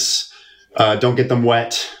lights. Don't get them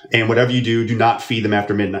wet. And whatever you do, do not feed them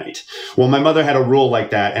after midnight. Well, my mother had a rule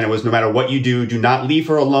like that. And it was no matter what you do not leave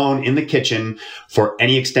her alone in the kitchen for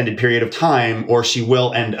any extended period of time or she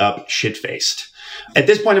will end up shit-faced. At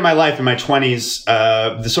this point in my life, in my 20s,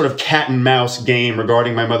 the sort of cat and mouse game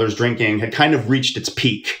regarding my mother's drinking had kind of reached its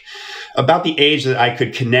peak. About the age that I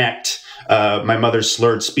could connect my mother's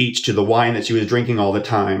slurred speech to the wine that she was drinking all the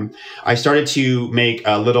time, I started to make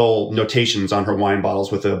little notations on her wine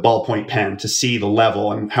bottles with a ballpoint pen to see the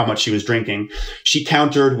level and how much she was drinking. She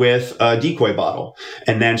countered with a decoy bottle,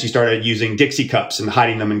 and then she started using Dixie cups and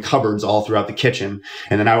hiding them in cupboards all throughout the kitchen.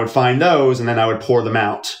 And then I would find those, and then I would pour them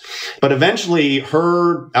out. But eventually,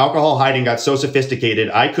 her alcohol hiding got so sophisticated,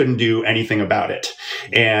 I couldn't do anything about it.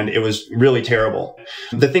 And it was really terrible.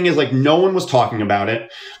 The thing is, like, no one was talking about it.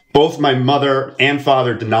 Both my mother and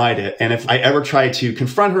father denied it. And if I ever tried to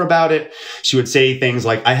confront her about it, she would say things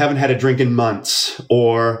like, I haven't had a drink in months,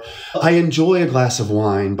 or I enjoy a glass of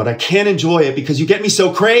wine, but I can't enjoy it because you get me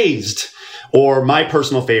so crazed. Or my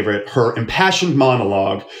personal favorite, her impassioned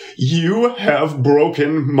monologue, you have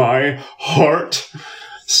broken my heart.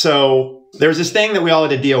 So there was this thing that we all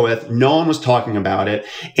had to deal with. No one was talking about it.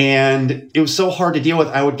 And it was so hard to deal with.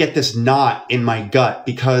 I would get this knot in my gut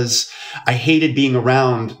because I hated being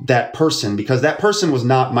around that person because that person was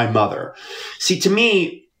not my mother. See, to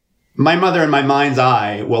me, my mother in my mind's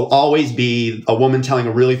eye will always be a woman telling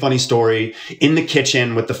a really funny story in the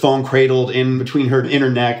kitchen with the phone cradled in between her inner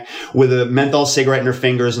neck with a menthol cigarette in her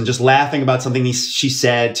fingers and just laughing about something she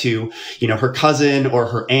said to, her cousin or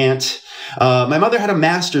her aunt. My mother had a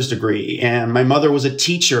master's degree, and my mother was a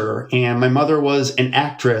teacher, and my mother was an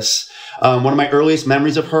actress. One of my earliest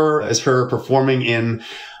memories of her is her performing in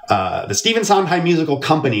the Stephen Sondheim musical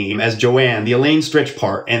Company as Joanne, the Elaine Stritch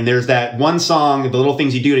part. And there's that one song, The Little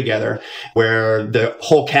Things You Do Together, where the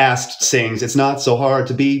whole cast sings, it's not so hard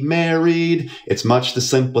to be married. It's much the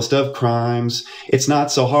simplest of crimes. It's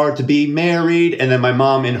not so hard to be married. And then my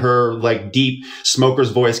mom in her deep smoker's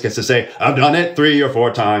voice gets to say, I've done it 3 or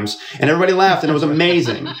 4 times. And everybody laughed and it was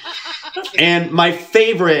amazing. And my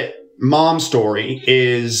favorite mom story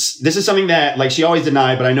is, this is something that like she always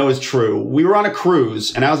denied, but I know is true. We were on a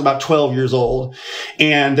cruise and I was about 12 years old,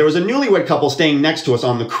 and there was a newlywed couple staying next to us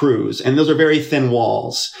on the cruise, and those are very thin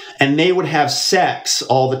walls, and they would have sex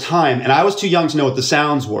all the time. And I was too young to know what the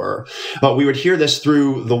sounds were, but we would hear this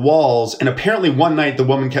through the walls. And apparently one night the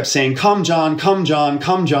woman kept saying, "Come, John, come, John,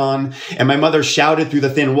 come, John." And my mother shouted through the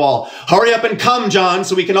thin wall, "Hurry up and come, John,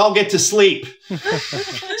 so we can all get to sleep."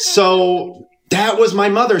 So that was my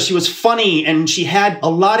mother. She was funny and she had a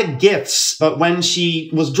lot of gifts, but when she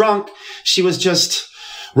was drunk, she was just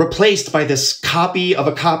replaced by this copy of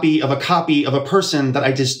a copy of a copy of a person that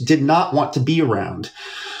I just did not want to be around.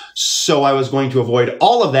 So I was going to avoid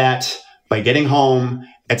all of that by getting home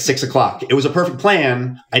at 6 o'clock. It was a perfect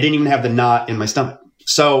plan. I didn't even have the knot in my stomach.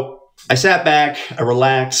 So I sat back, I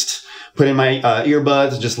relaxed, put in my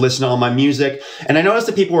earbuds, just listen to all my music. And I noticed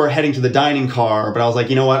that people were heading to the dining car, but I was like,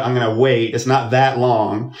 you know what? I'm going to wait. It's not that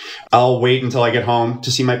long. I'll wait until I get home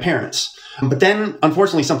to see my parents. But then,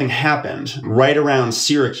 unfortunately, something happened right around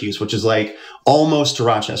Syracuse, which is like almost to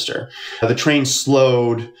Rochester. The train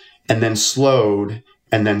slowed and then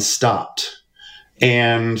stopped.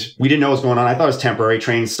 And we didn't know what was going on. I thought it was temporary.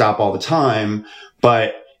 Trains stop all the time,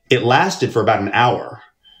 but it lasted for about an hour.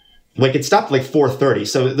 Like it stopped like 4:30.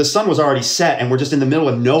 So the sun was already set and we're just in the middle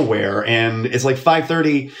of nowhere. And it's like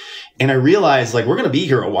 5:30. And I realized like, we're going to be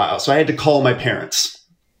here a while. So I had to call my parents.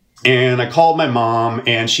 And I called my mom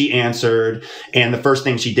and she answered. And the first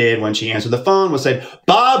thing she did when she answered the phone was said,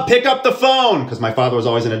 "Bob, pick up the phone." Because my father was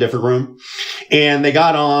always in a different room. And they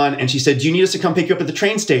got on and she said, "Do you need us to come pick you up at the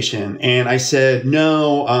train station?" And I said,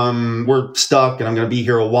 "No, we're stuck and I'm going to be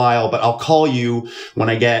here a while, but I'll call you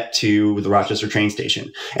when I get to the Rochester train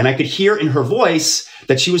station." And I could hear in her voice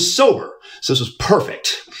that she was sober. So this was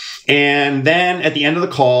perfect. And then at the end of the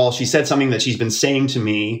call, she said something that she's been saying to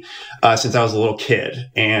me since I was a little kid.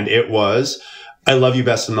 And it was, "I love you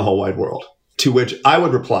best in the whole wide world." To which I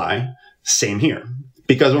would reply, "Same here."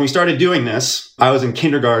 Because when we started doing this, I was in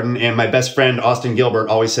kindergarten and my best friend, Austin Gilbert,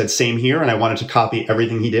 always said "same here." And I wanted to copy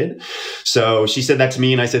everything he did. So she said that to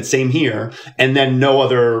me and I said "same here." And then no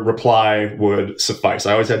other reply would suffice.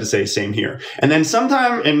 I always had to say "same here." And then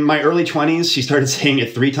sometime in my early 20s, she started saying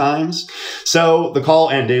it 3 times. So the call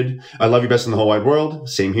ended. "I love you best in the whole wide world.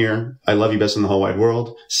 Same here. I love you best in the whole wide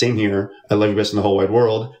world. Same here. I love you best in the whole wide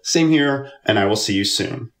world. Same here. And I will see you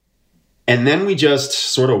soon." And then we just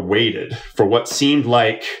sort of waited for what seemed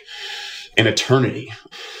like an eternity.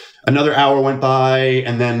 Another hour went by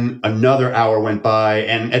and then another hour went by.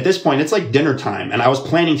 And at this point, it's like dinner time. And I was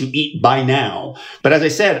planning to eat by now. But as I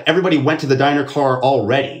said, everybody went to the diner car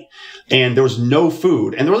already. And there was no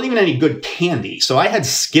food. And there wasn't even any good candy. So I had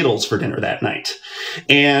Skittles for dinner that night.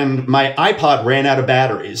 And my iPod ran out of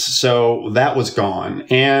batteries. So that was gone.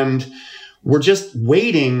 And we're just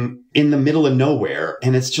waiting in the middle of nowhere,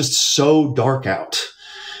 and it's just so dark out.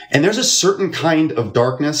 And there's a certain kind of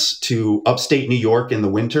darkness to upstate New York in the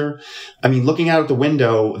winter. I mean, looking out the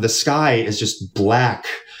window, the sky is just black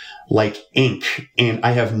like ink, and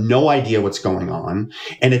I have no idea what's going on.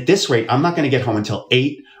 And at this rate, I'm not going to get home until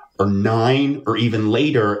 8 or 9 or even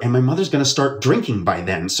later, and my mother's going to start drinking by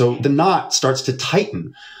then. So the knot starts to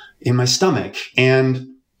tighten in my stomach, and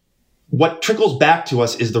what trickles back to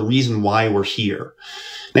us is the reason why we're here.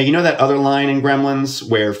 Now, you know that other line in Gremlins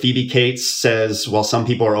where Phoebe Cates says, "While some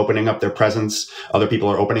people are opening up their presents, other people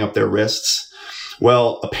are opening up their wrists"?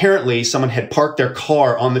 Well, apparently someone had parked their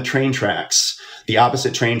car on the train tracks, the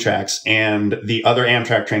opposite train tracks, and the other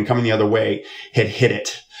Amtrak train coming the other way had hit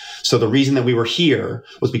it. So the reason that we were here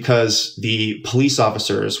was because the police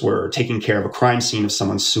officers were taking care of a crime scene of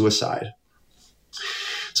someone's suicide.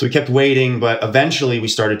 So we kept waiting, but eventually we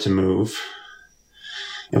started to move.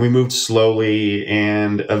 And we moved slowly,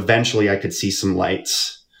 and eventually I could see some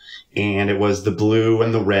lights. And it was the blue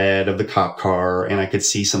and the red of the cop car, and I could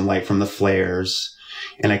see some light from the flares,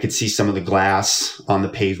 and I could see some of the glass on the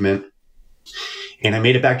pavement. And I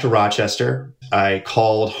made it back to Rochester. I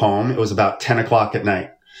called home. It was about 10 o'clock at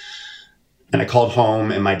night. And I called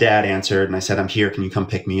home, and my dad answered, and I said, "I'm here. Can you come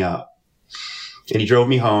pick me up?" And he drove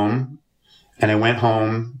me home. And I went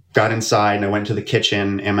home, got inside, and I went to the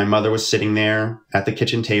kitchen, and my mother was sitting there at the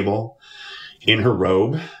kitchen table in her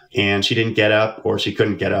robe, and she didn't get up, or she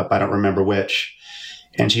couldn't get up. I don't remember which.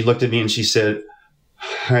 And she looked at me and she said,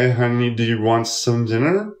 "Hi, honey, do you want some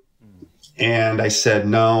dinner?" And I said,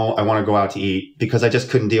 "No, I want to go out to eat," because I just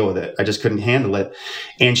couldn't deal with it. I just couldn't handle it.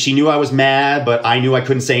 And she knew I was mad, but I knew I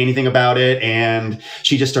couldn't say anything about it. And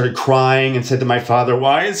she just started crying and said to my father,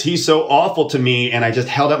 "Why is he so awful to me?" And I just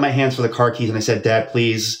held up my hands for the car keys and I said, "Dad,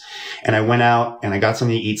 please." And I went out and I got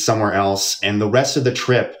something to eat somewhere else. And the rest of the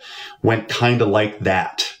trip went kind of like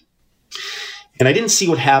that. And I didn't see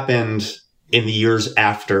what happened in the years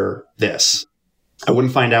after this. I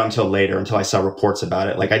wouldn't find out until later, until I saw reports about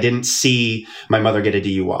it. Like, I didn't see my mother get a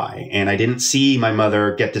DUI, and I didn't see my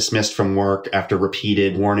mother get dismissed from work after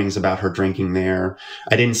repeated warnings about her drinking there.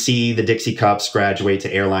 I didn't see the Dixie cups graduate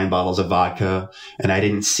to airline bottles of vodka, and I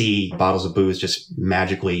didn't see bottles of booze just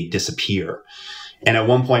magically disappear. And at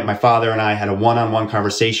one point, my father and I had a one-on-one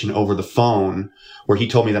conversation over the phone where he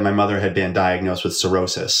told me that my mother had been diagnosed with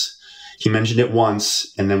cirrhosis. He mentioned it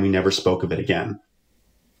once, and then we never spoke of it again.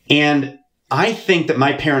 And I think that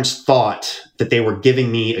my parents thought that they were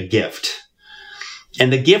giving me a gift.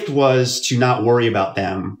 And the gift was to not worry about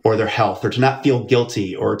them or their health, or to not feel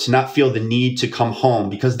guilty, or to not feel the need to come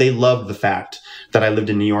home, because they loved the fact that I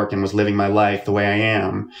lived in New York and was living my life the way I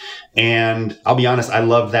am. And I'll be honest, I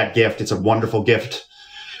love that gift. It's a wonderful gift.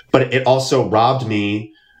 But it also robbed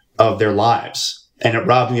me of their lives, and it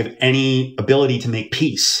robbed me of any ability to make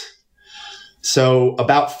peace. So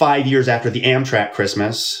about 5 years after the Amtrak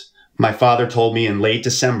Christmas, my father told me in late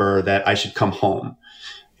December that I should come home.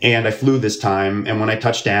 And I flew this time. And when I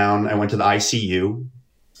touched down, I went to the ICU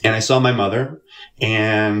and I saw my mother,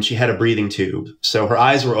 and she had a breathing tube. So her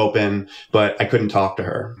eyes were open, but I couldn't talk to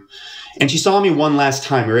her. And she saw me one last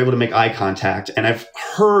time. We were able to make eye contact. And I've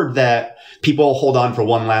heard that people hold on for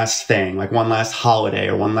one last thing, like one last holiday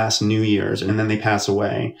or one last New Year's, and then they pass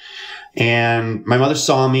away. And my mother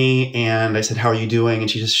saw me, and I said, "How are you doing?" And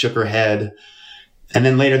she just shook her head. And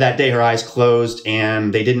then later that day, her eyes closed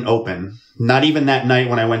and they didn't open. Not even that night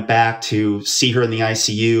when I went back to see her in the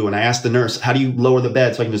ICU. And I asked the nurse, "How do you lower the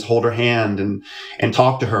bed so I can just hold her hand and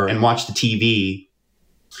talk to her and watch the TV?"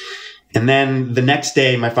 And then the next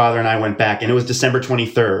day, my father and I went back, and it was December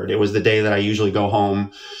 23rd. It was the day that I usually go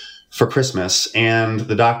home for Christmas. And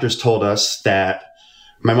the doctors told us that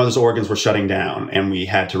my mother's organs were shutting down and we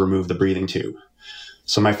had to remove the breathing tube.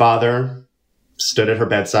 So my father stood at her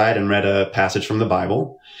bedside and read a passage from the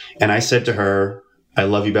Bible. And I said to her, "I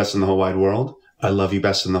love you best in the whole wide world. I love you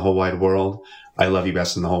best in the whole wide world. I love you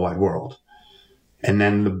best in the whole wide world." And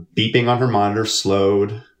then the beeping on her monitor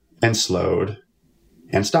slowed and slowed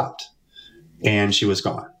and stopped. And she was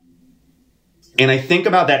gone. And I think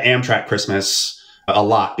about that Amtrak Christmas a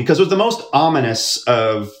lot, because it was the most ominous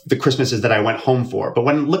of the Christmases that I went home for. But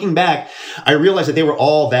when looking back, I realized that they were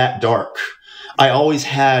all that dark. I always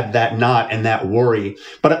had that knot and that worry.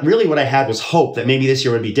 But really what I had was hope that maybe this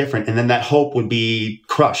year would be different. And then that hope would be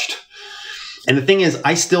crushed. And the thing is,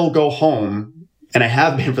 I still go home, and I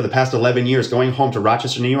have been for the past 11 years, going home to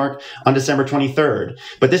Rochester, New York on December 23rd.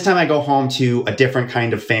 But this time I go home to a different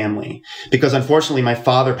kind of family, because unfortunately my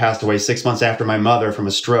father passed away 6 months after my mother from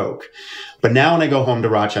a stroke. But now when I go home to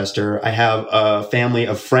Rochester, I have a family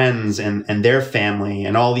of friends and their family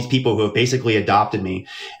and all these people who have basically adopted me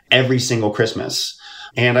every single Christmas.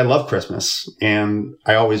 And I love Christmas, and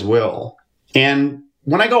I always will. And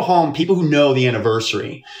when I go home, people who know the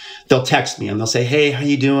anniversary, they'll text me and they'll say, "Hey, how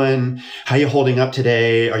you doing? How you holding up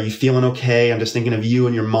today? Are you feeling okay? I'm just thinking of you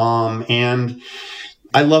and your mom." And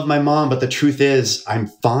I love my mom, but the truth is I'm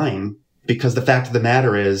fine, because the fact of the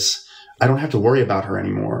matter is I don't have to worry about her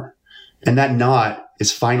anymore. And that knot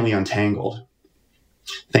is finally untangled.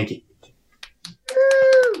 Thank you.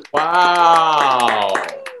 Wow.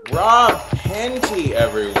 Rob Henty,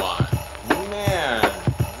 everyone. Man,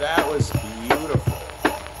 that was beautiful.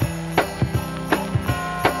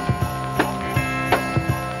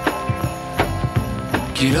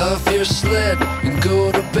 Get off your sled and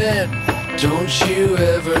go to bed. Don't you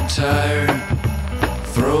ever tire.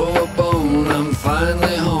 Throw a bone, I'm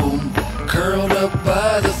finally home, curled up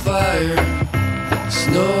by the fire.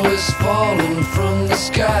 Snow is falling from the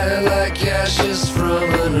sky like ashes from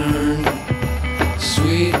an urn.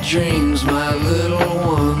 Sweet dreams, my little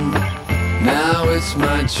one, now it's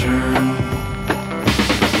my turn.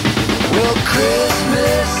 Well,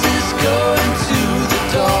 Christmas is going to the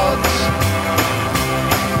dogs.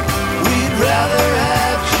 We'd rather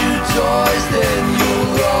have chew toys than your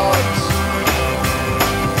logs.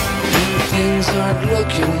 And things aren't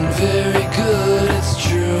looking very good, it's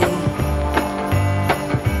true.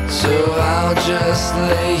 So I'll just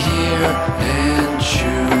lay here and chew.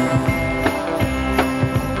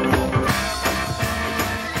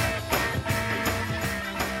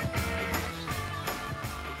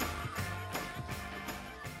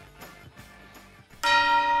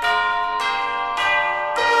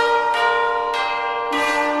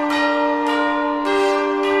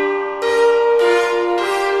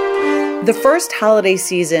 The first holiday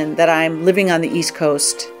season that I'm living on the East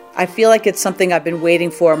Coast, I feel like it's something I've been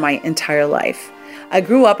waiting for my entire life. I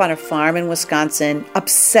grew up on a farm in Wisconsin,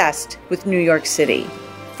 obsessed with New York City.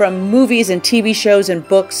 From movies and TV shows and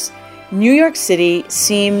books, New York City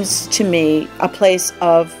seems to me a place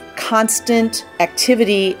of constant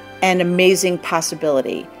activity and amazing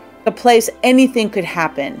possibility. A place anything could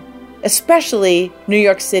happen, especially New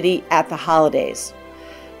York City at the holidays.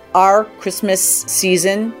 Our Christmas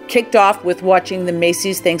season kicked off with watching the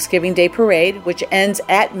Macy's Thanksgiving Day Parade, which ends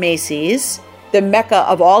at Macy's, the mecca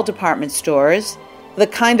of all department stores, the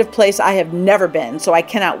kind of place I have never been, so I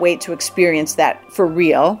cannot wait to experience that for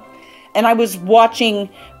real. And I was watching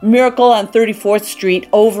Miracle on 34th Street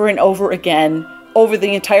over and over again over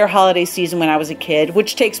the entire holiday season when I was a kid,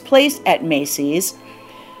 which takes place at Macy's.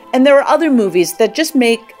 And there are other movies that just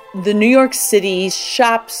make the New York City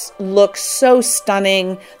shops look so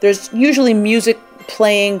stunning. There's usually music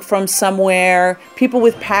playing from somewhere, people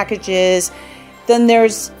with packages. Then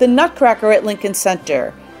there's the Nutcracker at Lincoln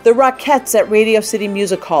Center, the Rockettes at Radio City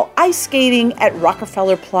Music Hall, ice skating at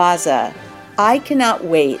Rockefeller Plaza. I cannot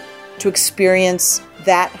wait to experience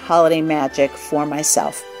that holiday magic for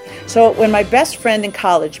myself. So when my best friend in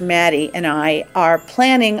college, Maddie, and I are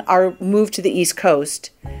planning our move to the East Coast,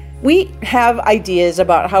 we have ideas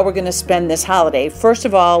about how we're going to spend this holiday. First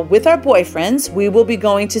of all, with our boyfriends, we will be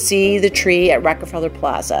going to see the tree at Rockefeller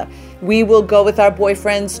Plaza. We will go with our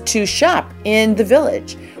boyfriends to shop in the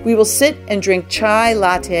Village. We will sit and drink chai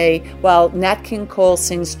latte while Nat King Cole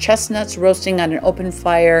sings chestnuts roasting on an open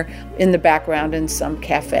fire in the background in some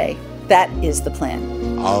cafe. That is the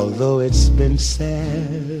plan. Although it's been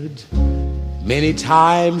said many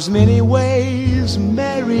times, many ways,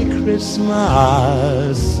 Merry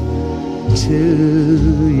Christmas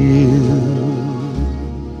to you.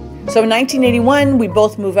 So in 1981, we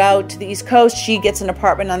both move out to the East Coast. She gets an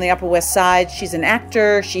apartment on the Upper West Side. She's an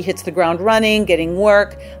actor. She hits the ground running, getting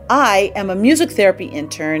work. I am a music therapy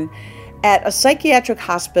intern at a psychiatric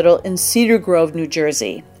hospital in Cedar Grove, New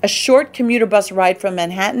Jersey. A short commuter bus ride from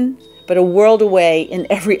Manhattan, but a world away in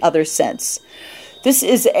every other sense. This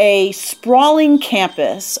is a sprawling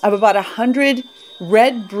campus of about 100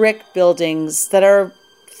 red brick buildings that are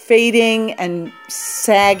fading and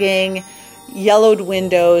sagging, yellowed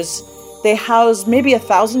windows. They house maybe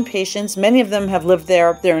 1,000 patients. Many of them have lived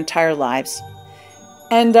there their entire lives.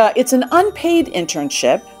 And it's an unpaid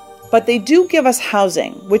internship, but they do give us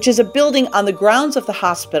housing, which is a building on the grounds of the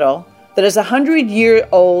hospital that is a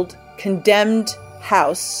 100-year-old condemned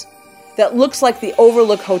house that looks like the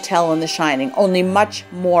Overlook Hotel in The Shining, only much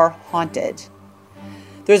more haunted.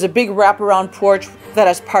 There's a big wraparound porch that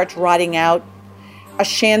has parts rotting out, a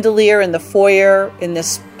chandelier in the foyer in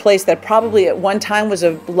this place that probably at one time was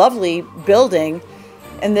a lovely building,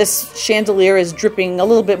 and this chandelier is dripping a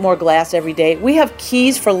little bit more glass every day. We have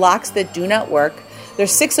keys for locks that do not work.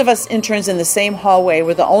 There's 6 of us interns in the same hallway.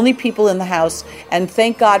 We're the only people in the house, and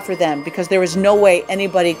thank God for them, because there is no way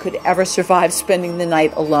anybody could ever survive spending the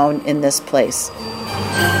night alone in this place.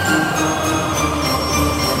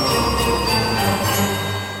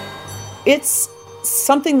 It's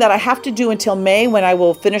something that I have to do until May, when I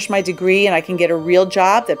will finish my degree and I can get a real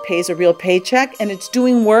job that pays a real paycheck, and it's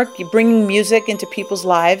doing work, you're bringing music into people's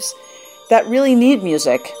lives that really need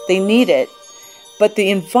music. They need it. But the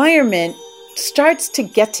environment starts to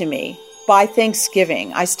get to me by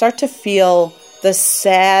Thanksgiving. I start to feel the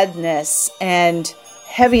sadness and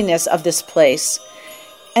heaviness of this place.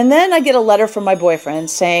 And then I get a letter from my boyfriend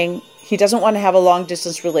saying he doesn't want to have a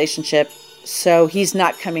long-distance relationship, so he's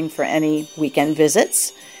not coming for any weekend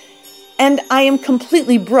visits. And I am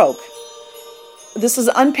completely broke. This is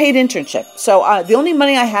an unpaid internship. So the only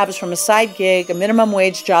money I have is from a side gig, a minimum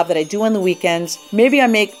wage job that I do on the weekends. Maybe I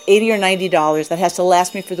make $80 or $90 that has to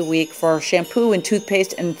last me for the week for shampoo and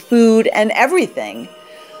toothpaste and food and everything.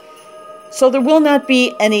 So there will not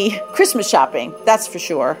be any Christmas shopping, that's for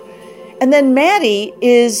sure. And then Maddie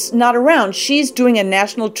is not around. She's doing a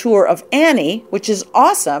national tour of Annie, which is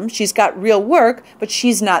awesome. She's got real work, but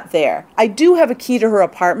she's not there. I do have a key to her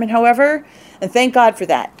apartment, however, and thank God for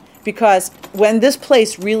that. Because when this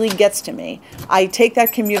place really gets to me, I take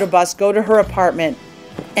that commuter bus, go to her apartment,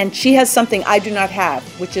 and she has something I do not have,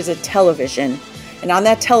 which is a television. And on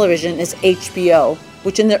that television is HBO,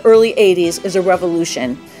 which in the early 80s is a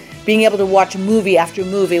revolution. Being able to watch movie after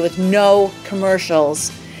movie with no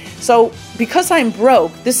commercials. So because I'm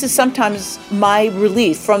broke, this is sometimes my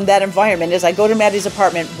relief from that environment as I go to Maddie's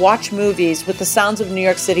apartment, watch movies with the sounds of New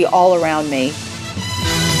York City all around me.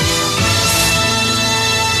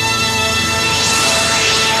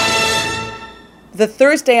 The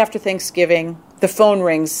Thursday after Thanksgiving, the phone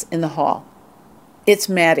rings in the hall. It's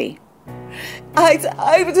Maddie.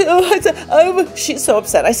 She's so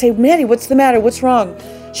upset. I say, Maddie, what's the matter? What's wrong?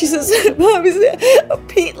 She says, Mom,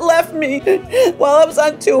 Pete left me while I was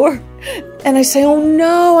on tour. And I say, oh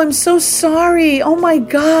no, I'm so sorry. Oh my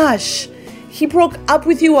gosh. He broke up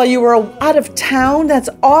with you while you were out of town? That's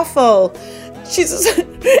awful. She says,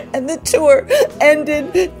 and the tour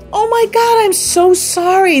ended. Oh my God, I'm so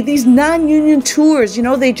sorry. These non-union tours,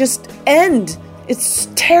 they just end. It's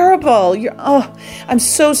terrible. I'm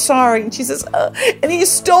so sorry. And she says, and he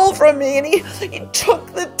stole from me and he took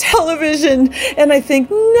the television. And I think,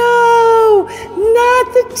 no,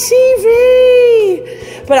 not the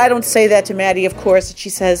TV. But I don't say that to Maddie, of course. And she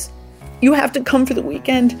says, you have to come for the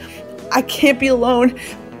weekend. I can't be alone.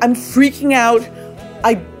 I'm freaking out.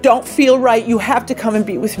 I don't feel right. You have to come and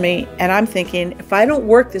be with me. And I'm thinking, if I don't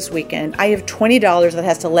work this weekend, I have $20 that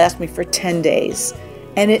has to last me for 10 days.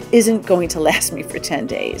 And it isn't going to last me for 10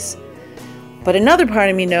 days. But another part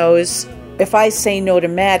of me knows if I say no to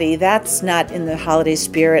Maddie, that's not in the holiday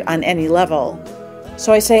spirit on any level.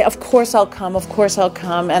 So I say, of course I'll come.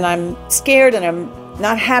 And I'm scared and I'm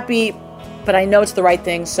not happy, but I know it's the right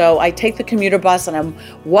thing. So I take the commuter bus and I'm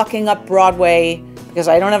walking up Broadway because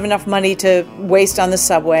I don't have enough money to waste on the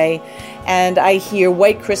subway. And I hear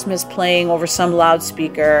White Christmas playing over some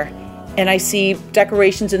loudspeaker. And I see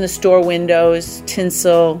decorations in the store windows,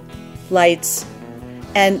 tinsel, lights.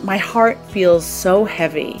 And my heart feels so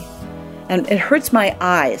heavy. And it hurts my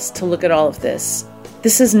eyes to look at all of this.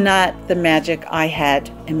 This is not the magic I had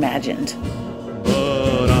imagined.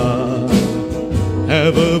 But I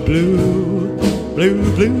have a blue,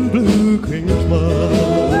 blue, blue, blue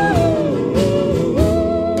Christmas.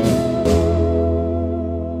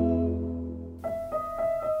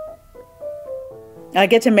 I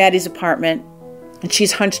get to Maddie's apartment, and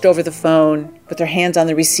she's hunched over the phone with her hands on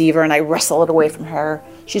the receiver, and I wrestle it away from her.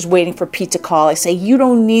 She's waiting for Pete to call. I say, you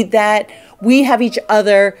don't need that. We have each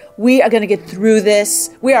other. We are going to get through this.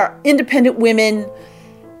 We are independent women.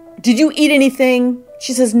 Did you eat anything?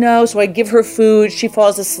 She says no, so I give her food. She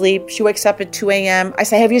falls asleep. She wakes up at 2 a.m. I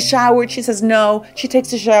say, have you showered? She says no. She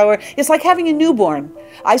takes a shower. It's like having a newborn.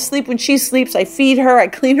 I sleep when she sleeps. I feed her. I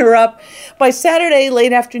clean her up. By Saturday,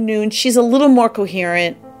 late afternoon, she's a little more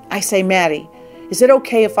coherent. I say, Maddie, is it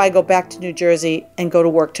okay if I go back to New Jersey and go to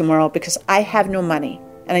work tomorrow? Because I have no money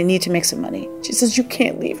and I need to make some money. She says, you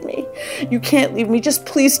can't leave me. You can't leave me. Just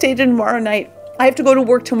please stay till tomorrow night. I have to go to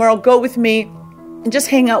work tomorrow. Go with me and just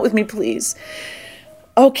hang out with me, please.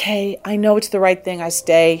 Okay, I know it's the right thing. I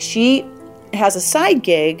stay. She has a side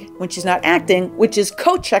gig when she's not acting, which is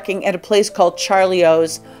coat checking at a place called Charlie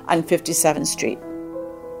O's on 57th Street.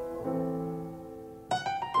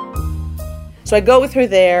 So I go with her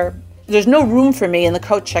there. There's no room for me in the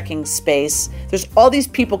coat checking space. There's all these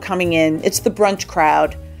people coming in. It's the brunch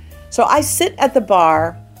crowd. So I sit at the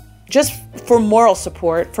bar just for moral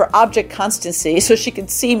support, for object constancy, so she can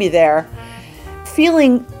see me there,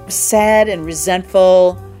 feeling sad and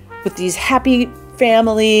resentful with these happy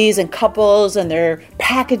families and couples and their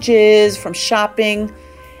packages from shopping.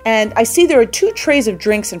 And I see there are 2 trays of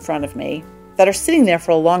drinks in front of me that are sitting there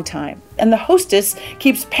for a long time. And the hostess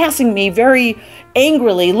keeps passing me very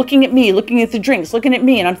angrily, looking at me, looking at the drinks, looking at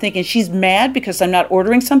me. And I'm thinking she's mad because I'm not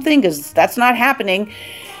ordering something, because that's not happening.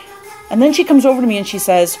 And then she comes over to me and she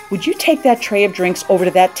says, would you take that tray of drinks over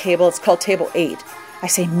to that table? It's called table 8. I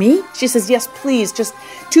say, me? She says, yes, please. Just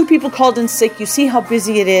 2 people called in sick. You see how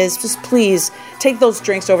busy it is. Just please take those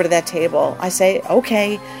drinks over to that table. I say,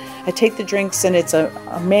 okay. I take the drinks, and it's a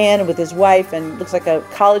man with his wife and looks like a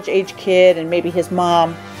college-age kid and maybe his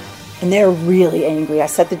mom. And they're really angry. I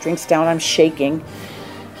set the drinks down. I'm shaking.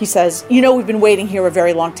 He says, we've been waiting here a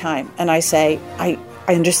very long time. And I say, I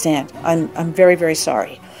understand. I'm very, very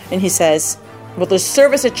sorry. And he says, well, the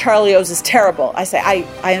service at Charlie O's is terrible. I say,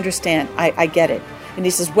 I understand. I get it. And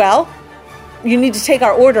he says, well, you need to take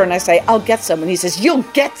our order. And I say, I'll get some. And he says, you'll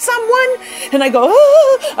get someone? And I go,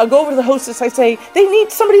 oh. I'll go over to the hostess. I say, they need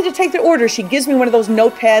somebody to take their order. She gives me one of those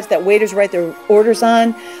notepads that waiters write their orders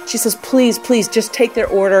on. She says, please, just take their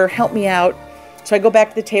order. Help me out. So I go back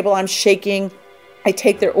to the table. I'm shaking. I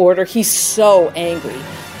take their order. He's so angry.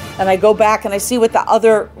 And I go back and I see what the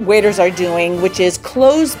other waiters are doing, which is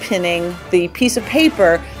clothespinning the piece of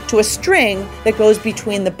paper to a string that goes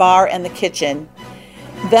between the bar and the kitchen.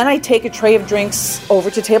 Then I take a tray of drinks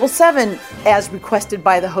over to table 7 as requested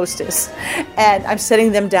by the hostess. And I'm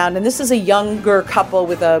setting them down. And this is a younger couple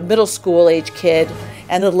with a middle school age kid.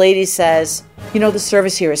 And the lady says, the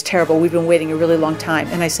service here is terrible. We've been waiting a really long time.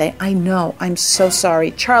 And I say, I know. I'm so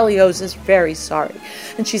sorry. Charlie O's is very sorry.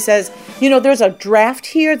 And she says, there's a draft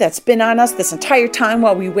here that's been on us this entire time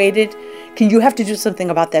while we waited. You have to do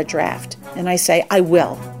something about that draft? And I say, I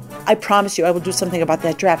will. I promise you I will do something about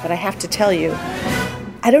that draft. But I have to tell you,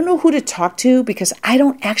 I don't know who to talk to because I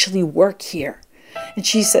don't actually work here. And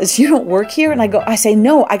she says, you don't work here? And I say,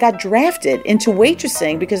 no, I got drafted into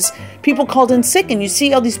waitressing because people called in sick and you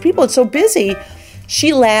see all these people, it's so busy.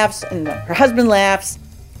 She laughs and her husband laughs.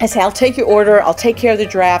 I say, I'll take your order. I'll take care of the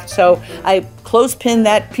draft. So I clothespin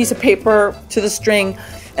that piece of paper to the string.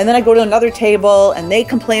 And then I go to another table and they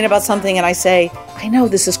complain about something. And I say, I know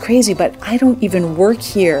this is crazy, but I don't even work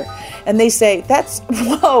here. And they say, that's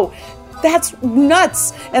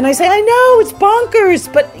nuts. And I say, I know, it's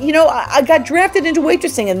bonkers. But, I got drafted into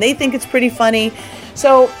waitressing and they think it's pretty funny.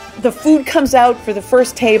 So the food comes out for the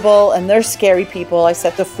first table and they're scary people. I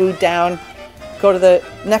set the food down, go to the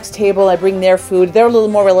next table, I bring their food. They're a little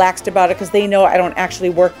more relaxed about it because they know I don't actually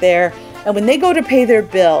work there. And when they go to pay their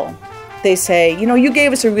bill, they say, you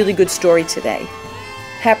gave us a really good story today.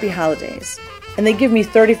 Happy holidays. And they give me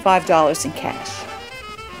 $35 in cash.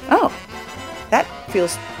 Oh, that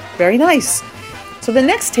feels very nice. So the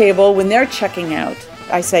next table, when they're checking out,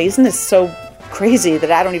 I say, isn't this so crazy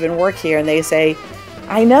that I don't even work here? And they say,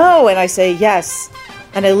 I know. And I say, yes.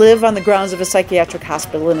 And I live on the grounds of a psychiatric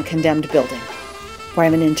hospital in a condemned building where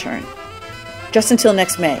I'm an intern. Just until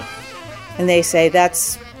next May. And they say,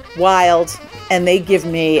 that's wild. And they give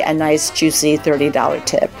me a nice, juicy $30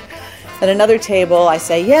 tip. At another table, I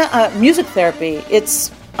say, music therapy. It's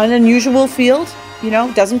an unusual field,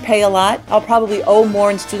 doesn't pay a lot. I'll probably owe more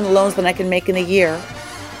in student loans than I can make in a year.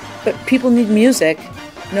 But people need music,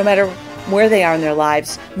 no matter where they are in their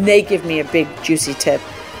lives. They give me a big, juicy tip.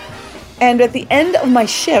 And at the end of my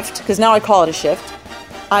shift, because now I call it a shift,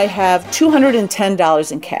 I have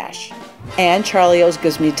 $210 in cash. And Charlie O's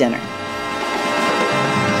gives me dinner.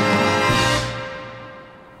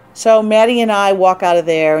 So Maddie and I walk out of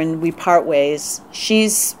there and we part ways.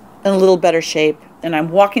 She's in a little better shape and I'm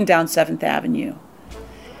walking down 7th Avenue.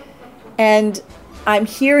 And I'm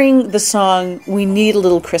hearing the song We Need a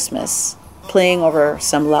Little Christmas playing over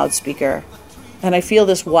some loudspeaker. And I feel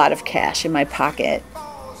this wad of cash in my pocket.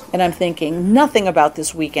 And I'm thinking, nothing about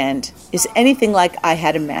this weekend is anything like I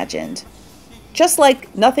had imagined. Just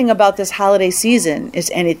like nothing about this holiday season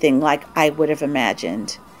is anything like I would have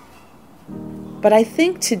imagined. But I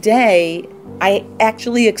think today I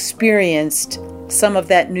actually experienced some of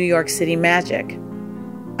that New York City magic.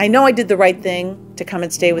 I know I did the right thing to come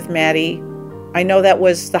and stay with Maddie. I know that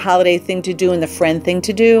was the holiday thing to do and the friend thing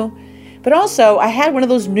to do. But also, I had one of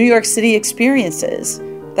those New York City experiences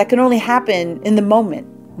that can only happen in the moment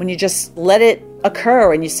when you just let it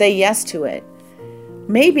occur and you say yes to it.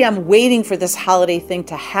 Maybe I'm waiting for this holiday thing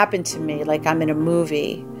to happen to me like I'm in a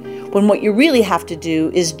movie. When what you really have to do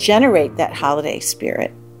is generate that holiday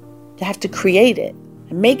spirit. You have to create it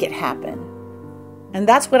and make it happen. And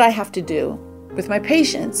that's what I have to do with my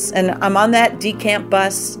patients. And I'm on that decamp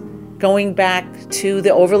bus going back to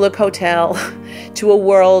the Overlook Hotel, to a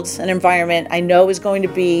world, an environment I know is going to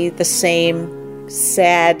be the same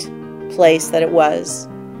sad place that it was.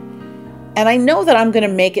 And I know that I'm going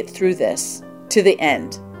to make it through this to the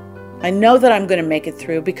end. I know that I'm going to make it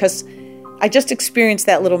through because I just experienced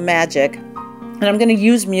that little magic, and I'm going to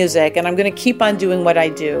use music, and I'm going to keep on doing what I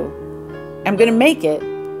do. I'm going to make it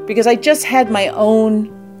because I just had my own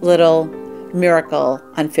little miracle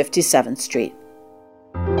on 57th Street.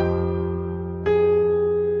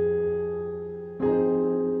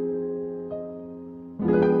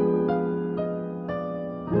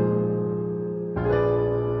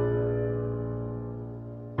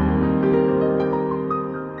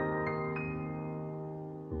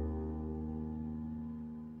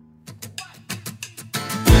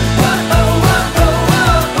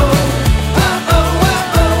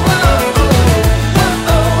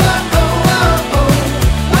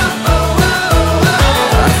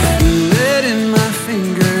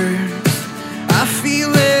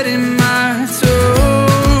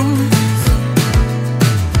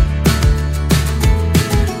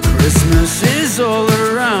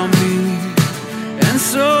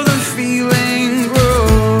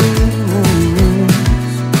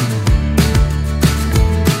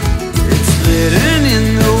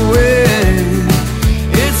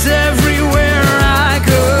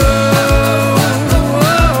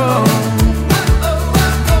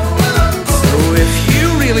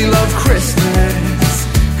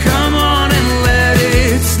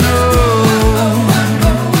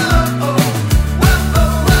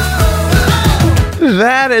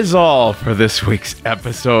 That is all for this week's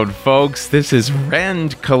episode, folks. This is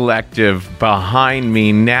Rend Collective behind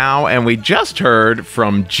me now, and we just heard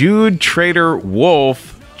from Jude Trader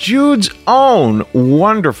Wolf, Jude's own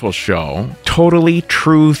wonderful show, Totally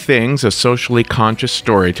True Things, a socially conscious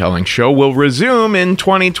storytelling show, will resume in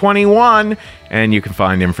 2021, and you can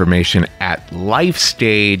find information at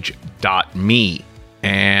lifestage.me.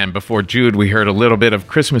 And before Jude, we heard a little bit of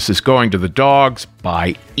Christmas is Going to the Dogs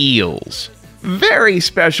by Eels. Very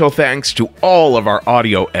special thanks to all of our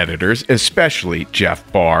audio editors, especially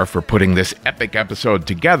Jeff Barr for putting this epic episode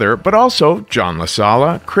together, but also John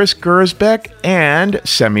LaSala, Chris Gersbeck, and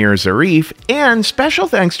Samir Zarif, and special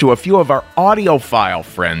thanks to a few of our audiophile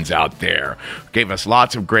friends out there who gave us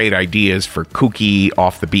lots of great ideas for kooky,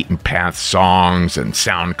 off-the-beaten-path songs and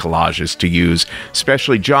sound collages to use,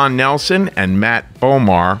 especially John Nelson and Matt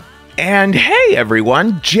Bomar. And hey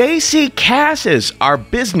everyone, JC Cassis, our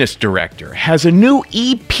business director, has a new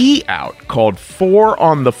EP out called 4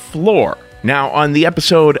 on the Floor. Now, on the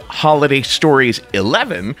episode Holiday Stories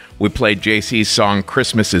 11, we played JC's song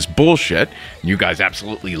Christmas is Bullshit. You guys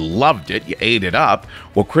absolutely loved it. You ate it up.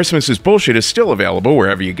 Well, Christmas is Bullshit is still available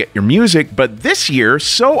wherever you get your music, but this year,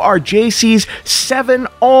 so are JC's 7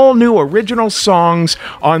 all-new original songs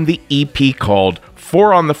on the EP called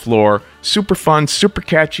 4 on the Floor. Super fun, super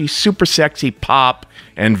catchy, super sexy pop,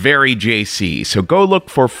 and very JC. So go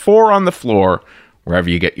look for 4 on the Floor wherever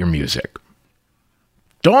you get your music.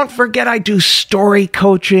 Don't forget I do story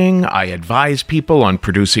coaching. I advise people on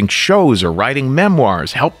producing shows or writing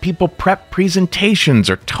memoirs, help people prep presentations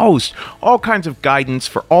or toast, all kinds of guidance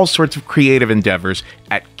for all sorts of creative endeavors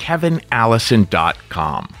at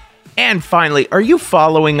kevinallison.com. And finally, are you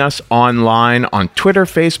following us online on Twitter,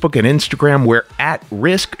 Facebook, and Instagram? We're at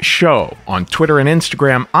Risk Show. On Twitter and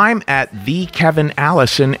Instagram, I'm at The Kevin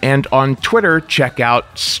Allison, and on Twitter, check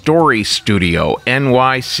out Story Studio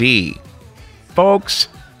NYC. Folks,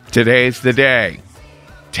 today's the day.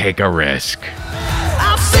 Take a risk.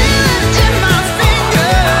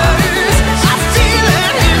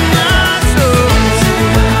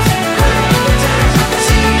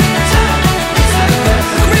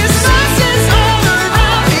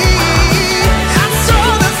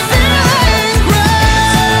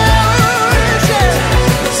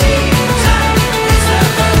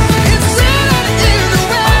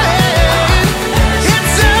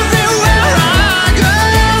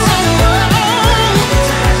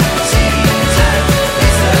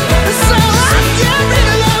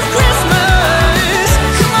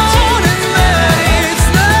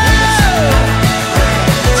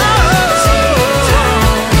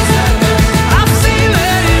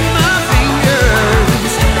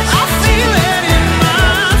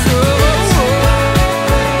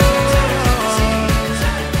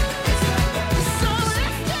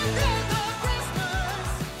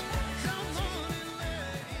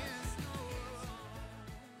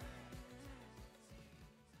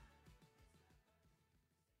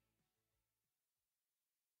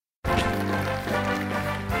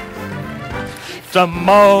 The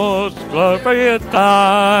most glorious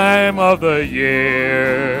time of the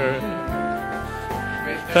year.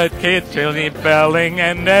 The kids chilling, belling,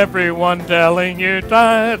 and everyone telling you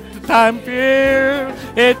that the time of year.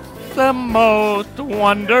 It's the most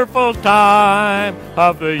wonderful time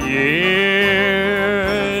of the year.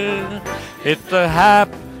 It's the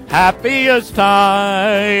happiest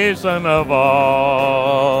season of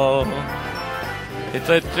all. It's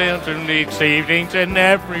a children's week's evenings and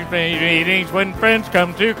every meetings when friends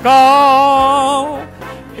come to call.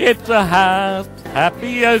 It's the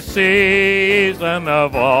happiest season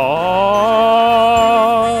of all.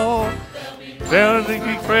 There'll be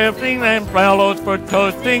crafting and fellows for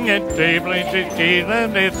toasting and tabling to cheese,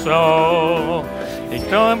 and it's so. It's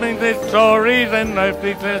telling the stories and the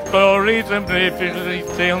stories and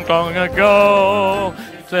the long ago.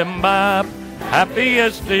 It's a map.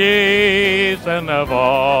 Happiest season of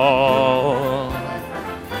all.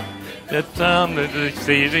 The time of the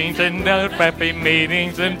seasons and the happy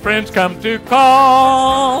meetings and friends come to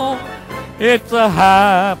call. It's a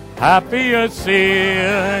happiest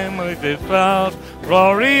season with this most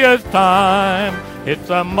glorious time. It's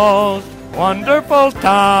the most wonderful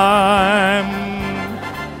time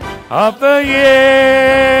of the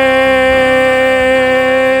year.